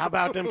cowboy. How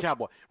about them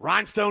cowboy?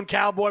 Rhinestone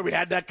cowboy. We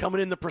had that coming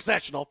in the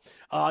processional.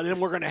 Then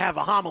we're going to have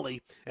a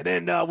homily. And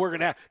then we're going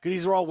to have, because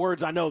these are all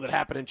words I know that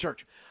happen in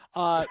church.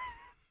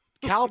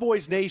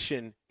 Cowboys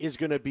Nation is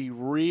going to be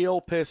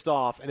real pissed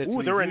off. And it's a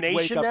huge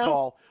wake-up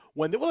call.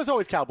 There's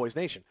always Cowboys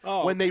Nation.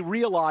 Oh. When they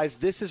realize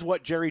this is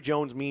what Jerry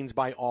Jones means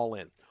by all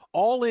in.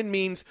 All in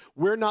means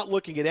we're not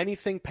looking at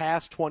anything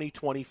past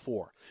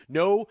 2024.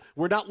 No,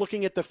 we're not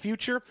looking at the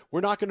future. We're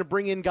not going to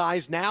bring in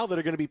guys now that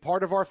are going to be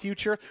part of our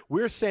future.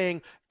 We're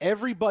saying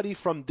everybody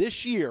from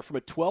this year, from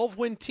a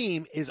 12-win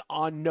team, is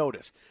on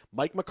notice.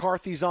 Mike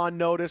McCarthy's on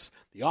notice.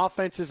 The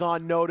offense is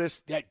on notice.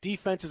 That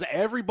defense is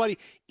everybody.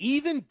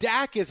 Even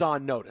Dak is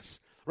on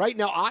notice. Right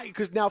now,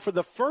 because for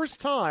the first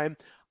time,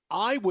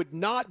 I would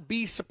not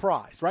be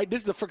surprised, right?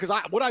 This is because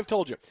what I've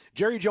told you,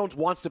 Jerry Jones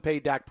wants to pay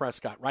Dak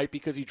Prescott, right?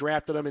 Because he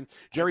drafted him, and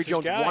Jerry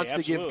Jones wants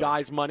to give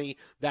guys money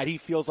that he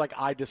feels like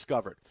I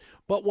discovered.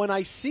 But when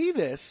I see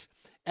this,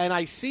 and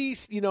I see,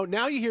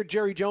 now you hear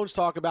Jerry Jones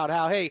talk about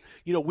how, hey,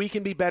 we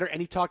can be better,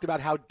 and he talked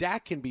about how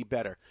Dak can be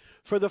better.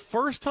 For the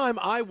first time,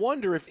 I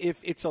wonder if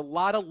it's a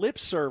lot of lip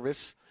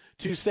service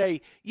to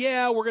say,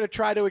 yeah, we're going to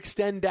try to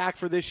extend Dak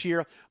for this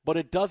year, but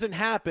it doesn't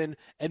happen,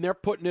 and they're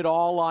putting it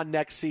all on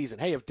next season.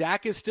 Hey, if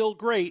Dak is still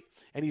great,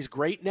 and he's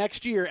great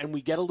next year, and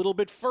we get a little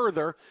bit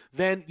further,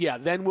 then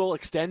we'll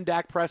extend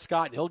Dak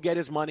Prescott, and he'll get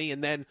his money,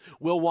 and then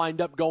we'll wind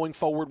up going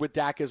forward with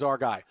Dak as our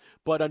guy.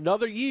 But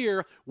another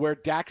year where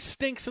Dak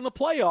stinks in the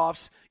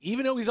playoffs,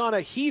 even though he's on a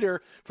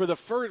heater for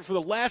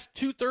the last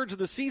two-thirds of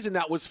the season,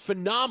 that was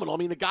phenomenal. I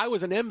mean, the guy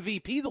was an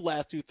MVP the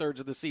last two-thirds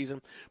of the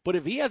season. But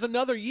if he has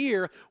another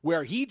year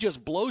where he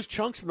just blows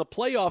chunks in the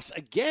playoffs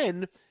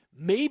again,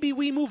 maybe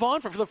we move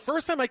on. For the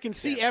first time I can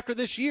see after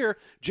this year,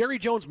 Jerry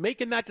Jones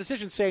making that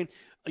decision, saying,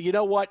 you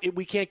know what,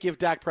 we can't give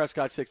Dak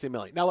Prescott $60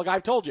 million. Now, look,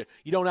 I've told you,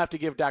 you don't have to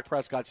give Dak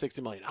Prescott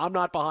 $60 million. I'm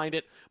not behind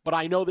it, but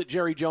I know that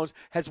Jerry Jones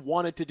has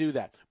wanted to do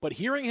that. But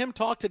hearing him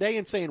talk today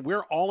and saying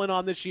we're all in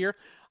on this year,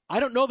 I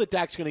don't know that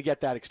Dak's going to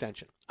get that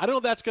extension. I don't know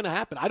if that's going to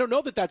happen. I don't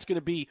know that that's going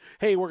to be,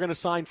 hey, we're going to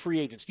sign free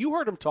agents. You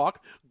heard him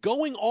talk.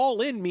 Going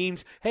all in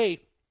means,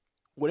 hey,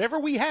 whatever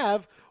we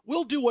have,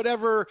 we'll do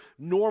whatever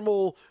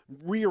normal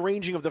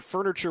rearranging of the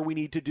furniture we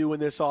need to do in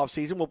this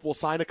offseason. We'll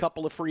sign a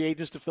couple of free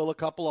agents to fill a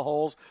couple of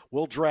holes.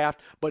 We'll draft.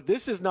 But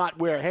this is not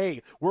where,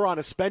 hey, we're on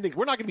a spending.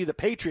 We're not going to be the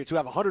Patriots who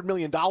have $100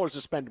 million to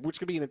spend, which is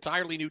going to be an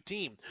entirely new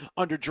team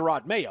under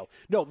Gerard Mayo.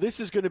 No, this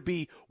is going to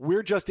be,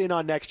 we're just in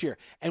on next year.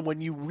 And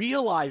when you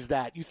realize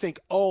that, you think,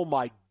 oh,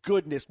 my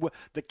goodness,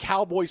 the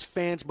Cowboys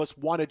fans must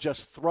want to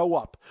just throw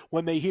up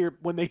when they hear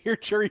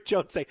Jerry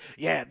Jones say,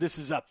 yeah, this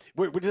is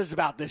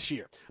about this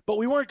year. But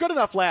we weren't good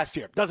enough last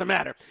year. Doesn't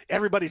matter.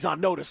 Everybody's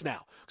on notice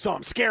now. So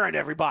I'm scaring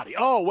everybody.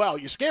 Oh, well,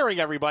 you're scaring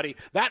everybody.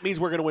 That means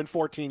we're going to win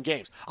 14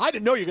 games. I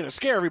didn't know you're going to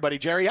scare everybody,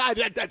 Jerry.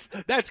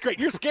 That's great.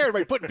 You're scaring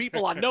everybody, putting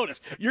people on notice.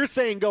 You're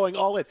saying going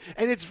all in.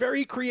 And it's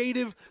very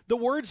creative, the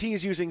words he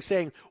is using,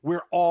 saying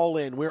we're all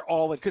in,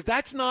 because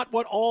that's not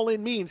what all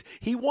in means.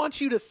 He wants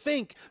you to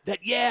think that,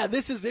 yeah,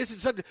 this is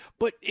something.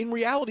 But in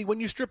reality, when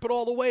you strip it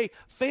all away,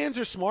 fans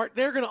are smart.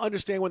 They're going to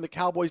understand when the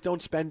Cowboys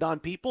don't spend on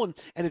people, and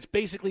it's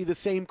basically the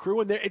same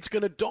crew, and it's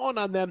going to dawn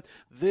on them,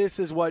 this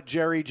is what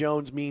Jerry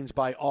Jones means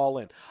by all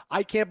in.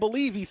 I can't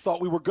believe he thought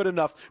we were good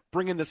enough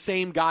bringing the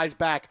same guys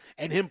back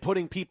and him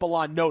putting people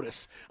on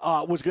notice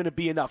was going to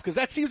be enough, because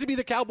that seems to be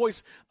the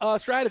Cowboys'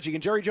 strategy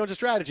and Jerry Jones'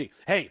 strategy.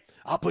 Hey,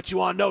 I'll put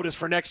you on notice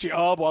for next year.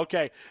 Oh,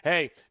 okay.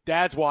 Hey,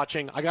 Dad's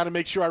watching. I got to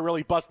make sure I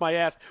really bust my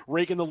ass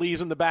raking the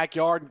leaves in the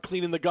backyard and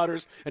cleaning the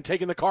gutters and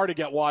taking the car to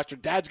get washed, or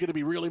Dad's going to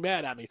be really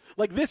mad at me.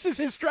 Like, this is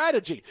his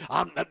strategy.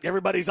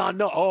 Everybody's on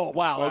notice. Oh,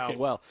 wow. Okay,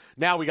 well,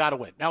 now we got to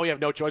win. Now we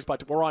have no choice,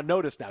 but we're on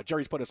notice now.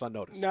 Jerry's put us on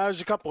notice. Now,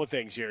 there's a couple of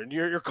things here.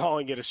 You're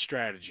calling it a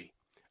strategy.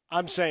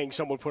 I'm saying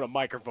someone put a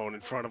microphone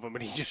in front of him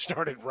and he just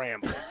started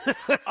rambling.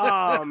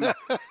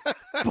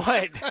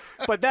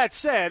 But that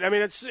said, I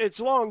mean, it's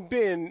long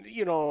been,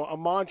 a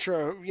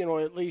mantra,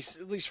 at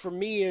least for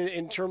me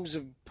in terms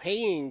of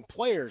paying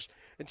players.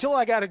 Until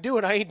I got to do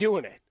it, I ain't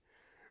doing it.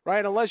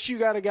 Right? Unless you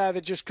got a guy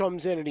that just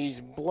comes in and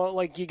he's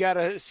like you got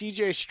a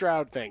C.J.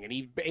 Stroud thing and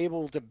he's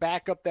able to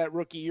back up that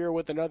rookie year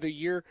with another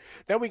year,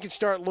 then we can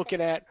start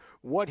looking at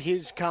what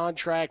his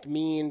contract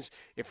means,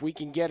 if we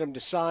can get him to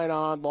sign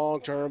on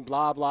long-term,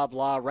 blah, blah,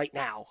 blah, right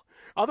now.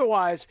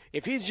 Otherwise,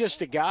 if he's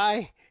just a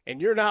guy and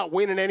you're not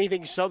winning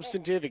anything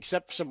substantive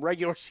except some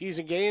regular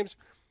season games,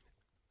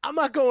 I'm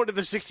not going to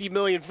the $60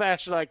 million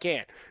faster than I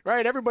can.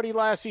 Right? Everybody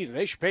last season,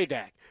 they should pay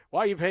Dak.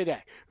 Why you pay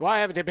Dak? Why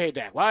haven't they paid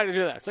Dak? Why did they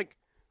do that? It's like,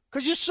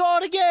 because you saw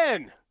it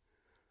again.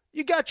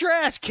 You got your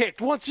ass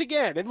kicked once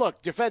again. And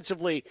look,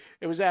 defensively,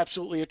 it was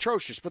absolutely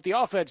atrocious. But the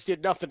offense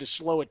did nothing to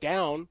slow it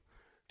down,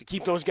 to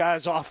keep those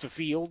guys off the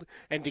field,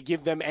 and to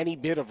give them any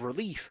bit of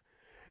relief.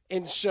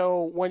 And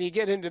so when you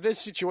get into this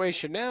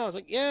situation now, it's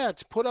like, yeah,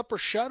 it's put up or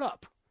shut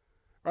up.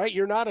 Right?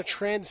 You're not a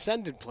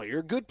transcendent player. You're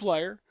a good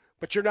player,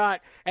 but you're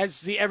not,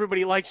 as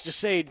everybody likes to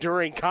say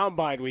during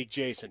Combine Week,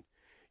 Jason,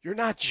 you're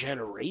not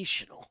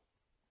generational.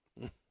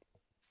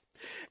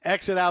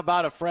 Exit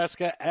Alberta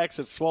Fresca,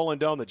 exit Swollen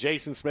Dome, the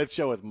Jason Smith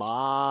Show with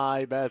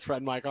my best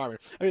friend, Mike Harmon.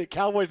 I mean,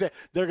 Cowboys, they're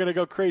going to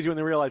go crazy when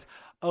they realize,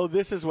 oh,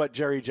 this is what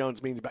Jerry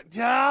Jones means about.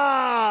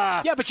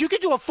 Yeah, but you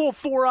could do a full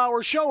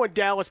 4-hour show in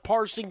Dallas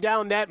parsing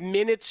down that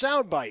minute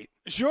soundbite.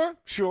 Sure.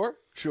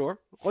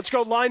 Let's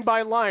go line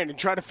by line and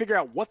try to figure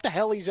out what the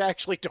hell he's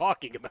actually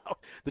talking about.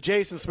 The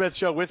Jason Smith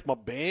Show with my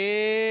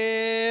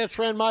best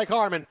friend, Mike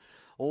Harmon,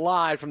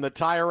 live from the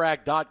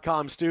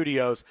TireRack.com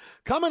studios.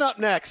 Coming up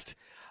next,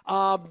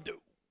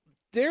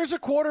 there's a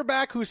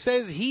quarterback who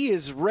says he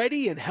is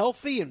ready and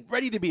healthy and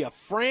ready to be a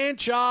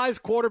franchise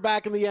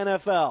quarterback in the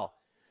NFL.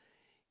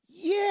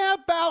 Yeah,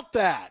 about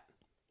that.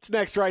 It's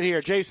next right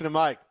here. Jason and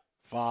Mike,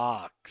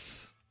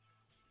 Fox.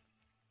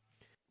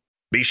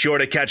 Be sure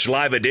to catch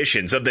live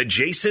editions of The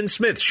Jason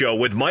Smith Show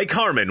with Mike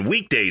Harmon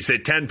weekdays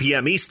at 10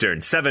 p.m.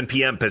 Eastern, 7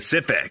 p.m.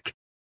 Pacific.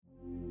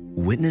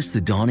 Witness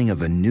the dawning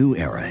of a new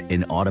era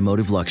in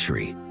automotive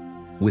luxury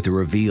with a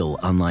reveal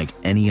unlike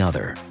any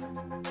other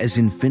as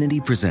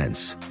Infiniti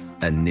presents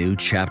a new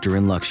chapter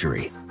in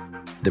luxury,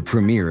 the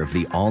premiere of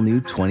the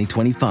all-new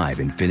 2025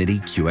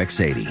 Infiniti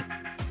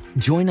QX80.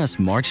 Join us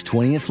March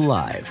 20th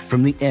live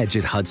from the Edge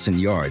at Hudson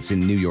Yards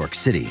in New York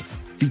City,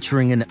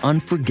 featuring an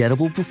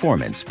unforgettable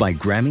performance by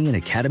Grammy and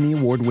Academy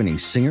Award-winning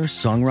singer,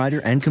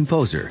 songwriter, and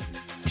composer,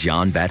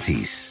 Jon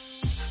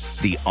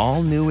Batiste. The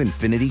all-new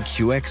Infiniti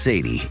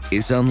QX80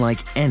 is unlike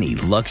any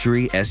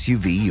luxury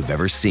SUV you've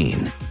ever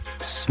seen.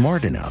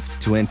 Smart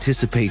enough to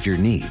anticipate your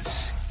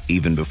needs,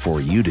 even before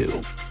you do.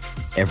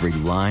 Every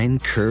line,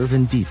 curve,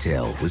 and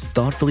detail was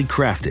thoughtfully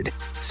crafted,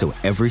 so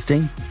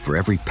everything for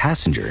every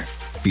passenger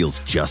feels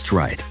just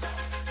right.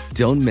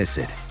 Don't miss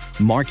it.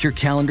 Mark your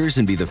calendars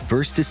and be the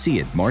first to see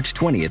it March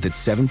 20th at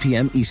 7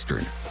 p.m.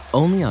 Eastern,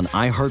 only on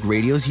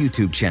iHeartRadio's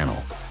YouTube channel.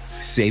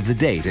 Save the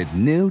date at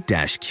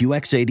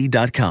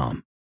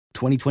new-QX80.com.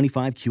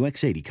 2025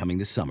 QX80 coming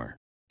this summer.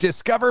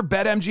 Discover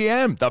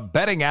BetMGM, the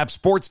betting app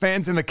sports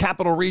fans in the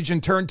capital region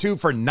turn to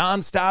for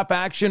nonstop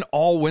action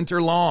all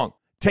winter long.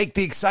 Take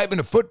the excitement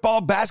of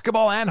football,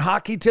 basketball, and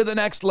hockey to the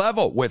next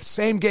level with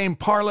same-game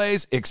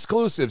parlays,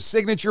 exclusive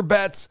signature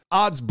bets,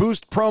 odds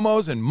boost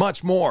promos, and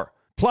much more.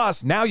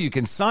 Plus, now you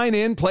can sign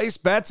in, place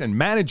bets, and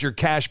manage your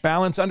cash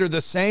balance under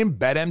the same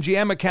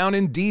BetMGM account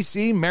in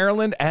D.C.,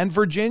 Maryland, and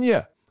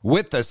Virginia.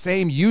 With the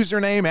same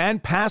username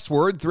and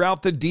password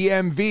throughout the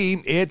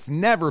DMV, it's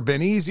never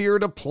been easier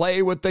to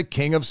play with the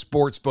king of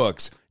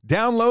sportsbooks.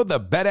 Download the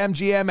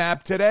BetMGM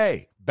app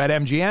today.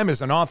 BetMGM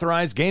is an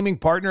authorized gaming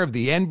partner of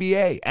the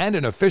NBA and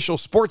an official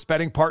sports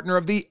betting partner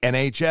of the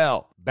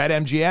NHL.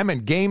 BetMGM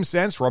and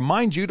GameSense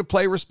remind you to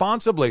play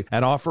responsibly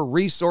and offer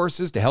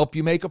resources to help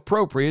you make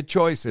appropriate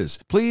choices.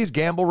 Please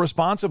gamble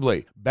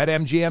responsibly.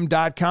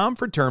 BetMGM.com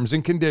for terms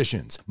and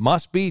conditions.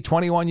 Must be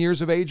 21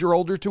 years of age or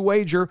older to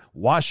wager.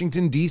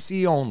 Washington,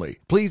 D.C. only.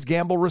 Please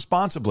gamble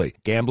responsibly.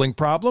 Gambling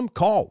problem?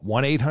 Call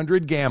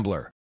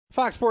 1-800-GAMBLER.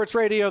 Fox Sports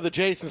Radio, The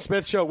Jason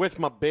Smith Show with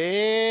my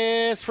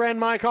best friend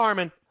Mike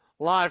Harmon,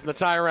 live from the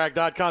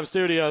TireRack.com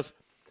studios.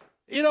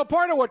 You know,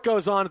 part of what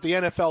goes on at the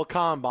NFL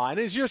Combine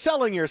is you're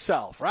selling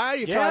yourself, right?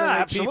 You're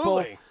trying to make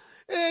people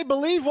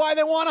believe why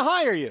they want to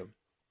hire you.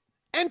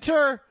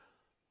 Enter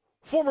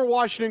former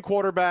Washington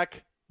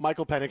quarterback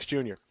Michael Penix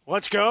Jr.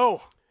 Let's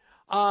go.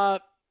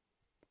 All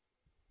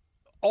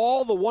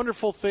the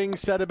wonderful things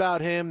said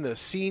about him, the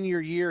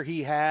senior year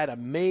he had,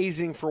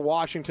 amazing for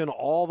Washington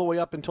all the way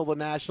up until the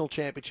national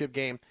championship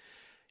game.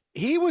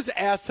 He was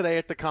asked today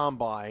at the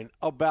Combine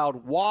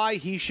about why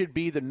he should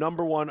be the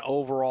number one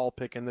overall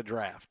pick in the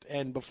draft.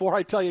 And before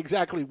I tell you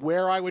exactly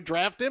where I would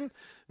draft him,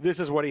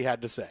 this is what he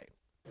had to say.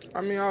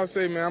 I mean, I'll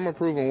say, man, I'm a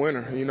proven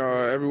winner. You know,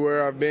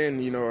 everywhere I've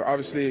been, you know,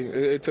 obviously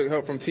it took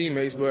help from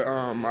teammates, but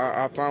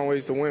I found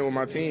ways to win with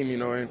my team, you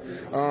know, and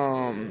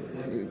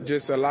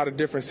just a lot of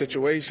different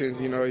situations.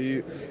 You know,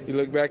 you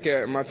look back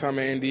at my time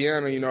at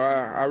Indiana, you know,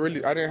 I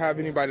didn't have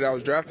anybody that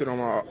was drafted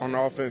on the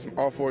offense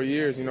all 4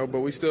 years, you know,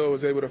 but we still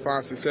was able to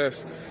find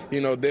success,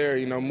 you know, there,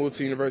 you know, moved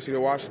to University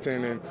of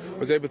Washington and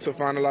was able to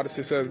find a lot of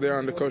success there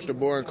under Coach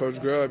DeBoer and Coach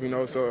Grubb, you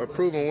know, so a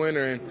proven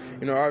winner, and,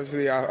 you know,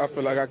 obviously I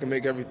feel like I can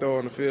make every throw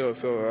on the field,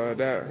 so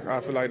that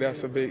I feel like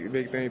that's a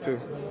big thing too.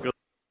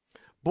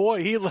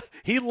 Boy,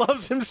 he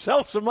loves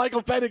himself some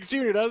Michael Penix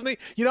Jr., doesn't he?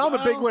 You know, I'm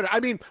a big winner. I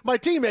mean, my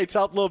teammates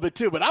helped a little bit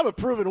too, but I'm a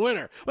proven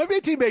winner. My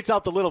teammates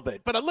helped a little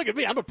bit, but look at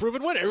me. I'm a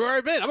proven winner. Everywhere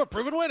I've been, I'm a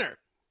proven winner.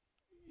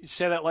 You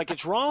say that like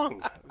it's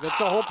wrong. That's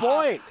the whole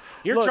point.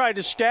 You're trying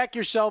to stack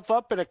yourself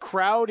up in a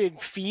crowded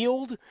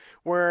field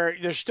where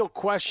there's still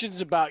questions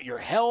about your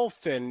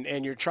health, and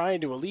you're trying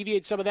to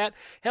alleviate some of that.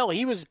 Hell,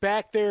 he was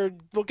back there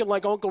looking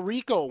like Uncle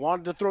Rico,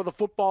 wanted to throw the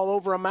football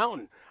over a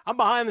mountain. I'm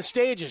behind the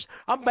stages.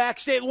 I'm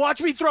backstage.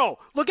 Watch me throw.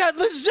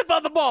 Let's zip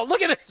on the ball.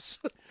 Look at this.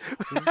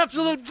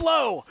 Absolute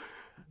flow.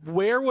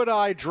 Where would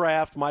I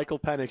draft Michael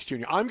Penix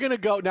Jr.? I'm going to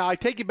go. Now, I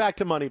take you back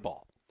to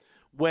Moneyball.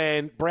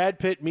 When Brad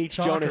Pitt meets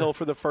Jonah Hill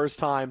for the first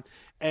time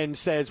and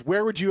says,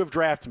 where would you have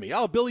drafted me?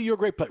 Oh, Billy, you're a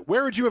great player.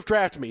 Where would you have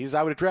drafted me? He says,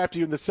 I would have drafted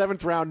you in the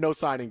 7th round, no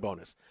signing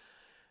bonus.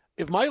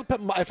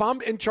 If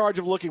I'm in charge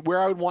of looking where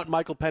I would want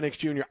Michael Penix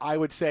Jr., I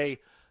would say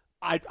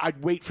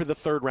I'd wait for the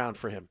 3rd round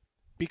for him,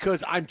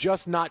 because I'm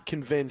just not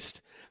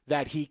convinced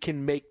that he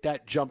can make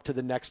that jump to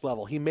the next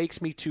level. He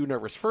makes me too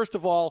nervous. First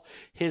of all,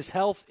 his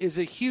health is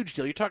a huge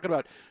deal. You're talking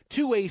about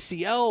 2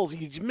 ACLs.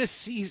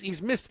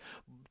 He's missed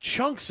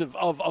chunks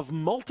of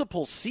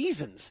multiple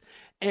seasons,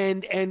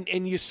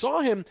 and you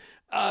saw him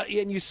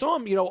and you saw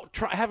him,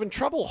 having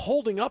trouble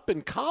holding up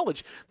in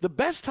college. The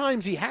best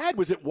times he had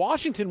was at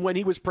Washington when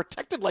he was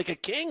protected like a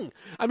king.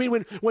 I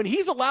mean, when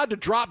he's allowed to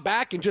drop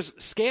back and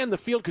just scan the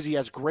field because he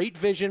has great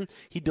vision,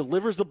 he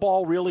delivers the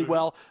ball really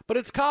well. But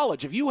it's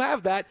college. If you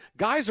have that,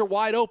 guys are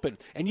wide open,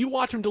 and you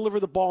watch him deliver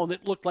the ball, and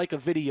it looked like a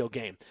video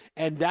game.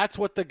 And that's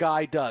what the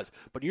guy does.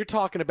 But you're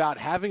talking about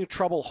having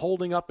trouble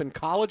holding up in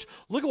college.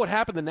 Look at what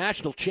happened in the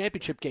national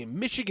championship game.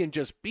 Michigan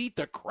just beat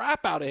the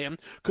crap out of him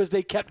because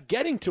they kept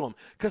getting to him,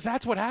 because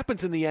that's what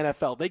happens in the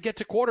NFL. They get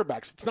to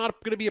quarterbacks. It's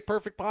not going to be a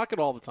perfect pocket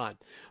all the time.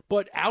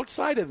 But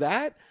outside of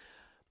that,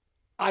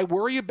 I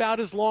worry about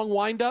his long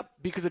windup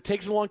because it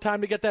takes him a long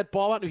time to get that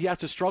ball out. If he has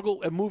to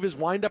struggle and move his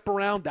windup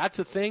around, that's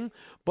a thing.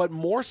 But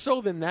more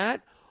so than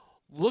that,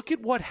 look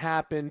at what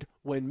happened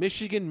when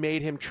Michigan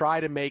made him try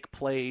to make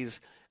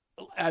plays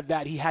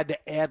that he had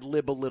to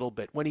ad-lib a little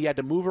bit, when he had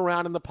to move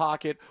around in the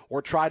pocket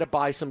or try to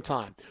buy some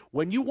time.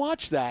 When you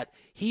watch that,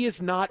 he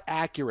is not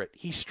accurate.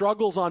 He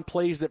struggles on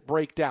plays that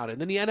break down.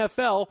 And in the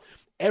NFL,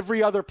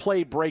 every other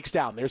play breaks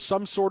down. There's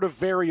some sort of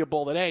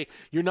variable that, hey,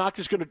 you're not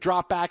just going to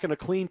drop back in a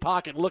clean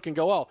pocket and look and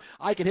go, oh,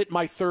 I can hit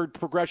my third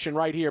progression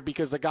right here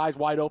because the guy's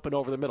wide open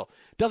over the middle.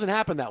 It doesn't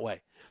happen that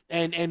way.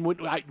 And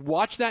when I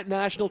watch that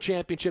national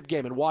championship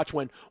game and watch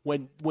when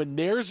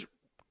there's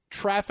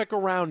traffic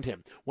around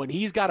him, when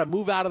he's got to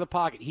move out of the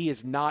pocket, he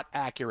is not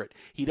accurate.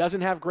 He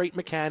doesn't have great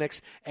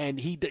mechanics, and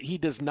he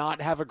does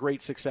not have a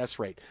great success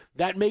rate.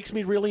 That makes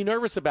me really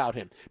nervous about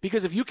him,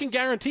 because if you can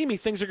guarantee me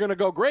things are going to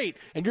go great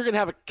and you're going to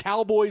have a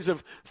Cowboys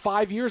of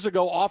 5 years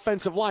ago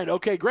offensive line,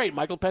 okay, great,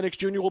 Michael Penix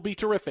Jr. will be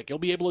terrific. He'll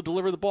be able to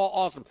deliver the ball,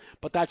 awesome.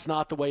 But that's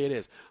not the way it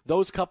is.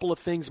 Those couple of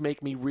things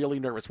make me really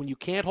nervous. When you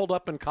can't hold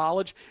up in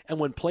college and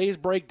when plays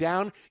break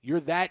down, you're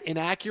that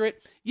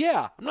inaccurate.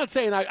 Yeah, I'm not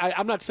saying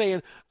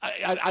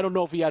I don't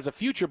know if he has a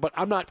future, but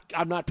I'm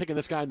not picking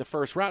this guy in the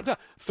first round.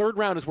 Third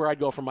round is where I'd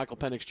go for Michael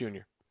Penix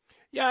Jr.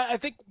 Yeah, I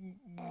think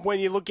when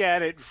you look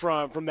at it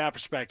from that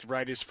perspective,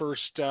 right, his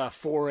first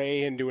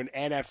foray into an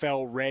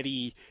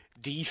NFL-ready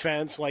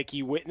defense like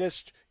he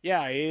witnessed,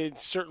 yeah, it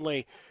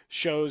certainly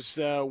shows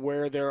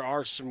where there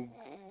are some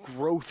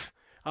growth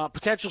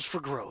potentials for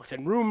growth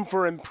and room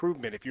for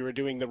improvement if you were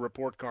doing the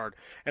report card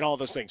and all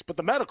those things. But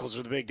the medicals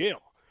are the big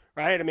deal,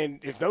 right? I mean,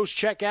 if those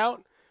check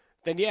out,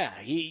 then yeah,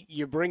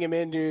 you bring him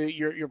into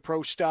your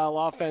pro style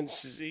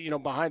offense,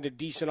 behind a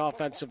decent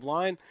offensive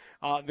line,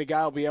 the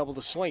guy will be able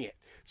to sling it.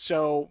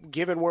 So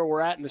given where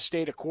we're at in the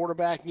state of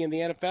quarterbacking in the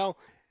NFL,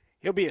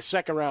 he'll be a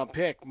second-round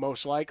pick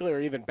most likely,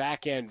 or even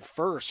back-end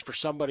first for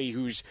somebody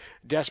who's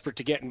desperate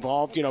to get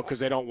involved, because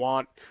they don't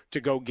want to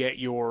go get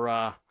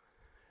your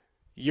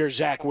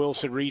Zach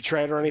Wilson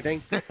retread or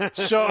anything,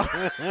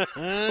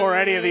 or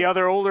any of the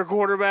other older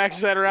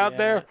quarterbacks that are out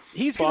there.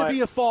 He's going to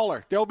be a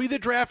faller. There'll be the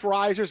draft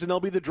risers and there'll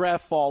be the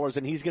draft fallers,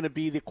 and he's going to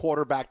be the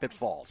quarterback that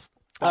falls.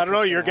 I don't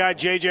know. Your guy,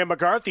 J.J.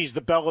 McCarthy's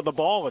the belle of the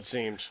ball, it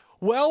seems.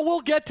 Well, we'll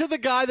get to the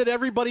guy that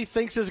everybody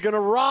thinks is going to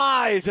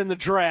rise in the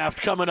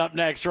draft coming up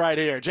next right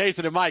here.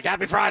 Jason and Mike,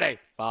 happy Friday.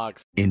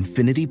 Fox.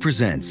 Infiniti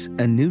presents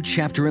a new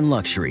chapter in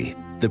luxury,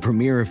 the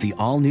premiere of the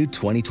all-new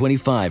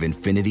 2025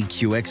 Infiniti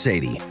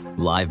QX80,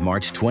 live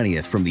March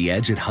 20th from the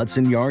Edge at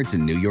Hudson Yards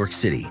in New York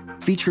City,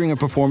 featuring a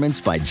performance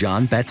by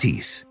John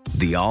Batiste.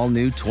 The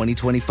all-new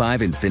 2025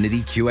 Infiniti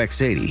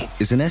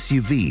QX80 is an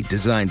SUV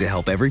designed to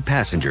help every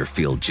passenger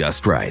feel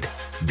just right.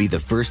 Be the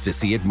first to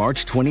see it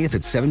March 20th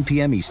at 7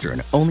 p.m.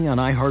 Eastern, only on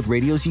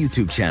iHeartRadio's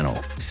YouTube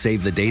channel.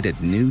 Save the date at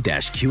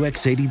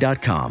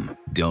new-QX80.com.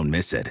 Don't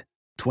miss it.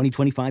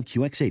 2025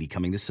 QX80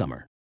 coming this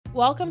summer.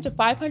 Welcome to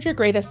 500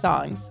 Greatest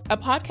Songs, a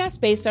podcast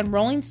based on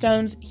Rolling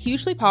Stone's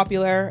hugely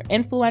popular,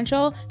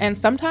 influential, and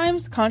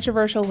sometimes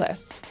controversial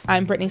list.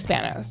 I'm Brittany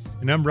Spanos.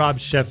 And I'm Rob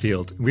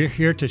Sheffield. We're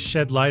here to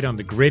shed light on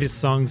the greatest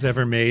songs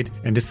ever made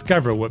and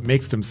discover what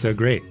makes them so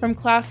great. From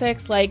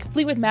classics like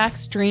Fleetwood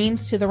Mac's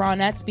Dreams to the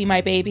Ronettes' Be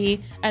My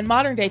Baby, and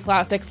modern-day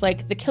classics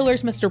like The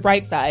Killers' Mr.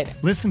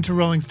 Brightside. Listen to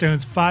Rolling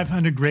Stone's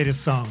 500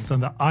 Greatest Songs on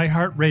the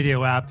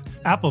iHeartRadio app,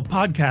 Apple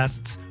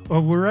Podcasts,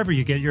 or wherever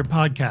you get your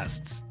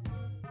podcasts.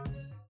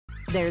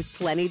 There's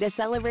plenty to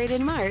celebrate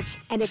in March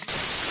and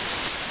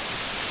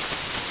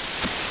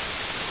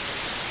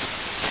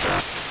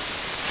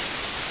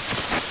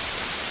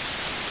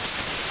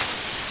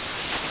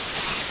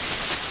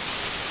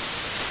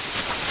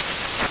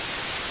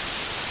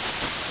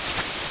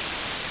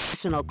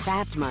National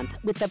Craft Month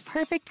with the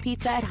perfect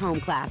pizza at home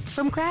class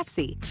from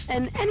Craftsy.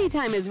 And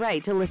anytime is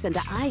right to listen to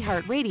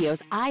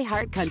iHeartRadio's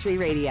iHeart Country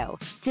Radio.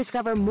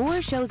 Discover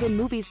more shows and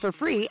movies for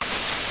free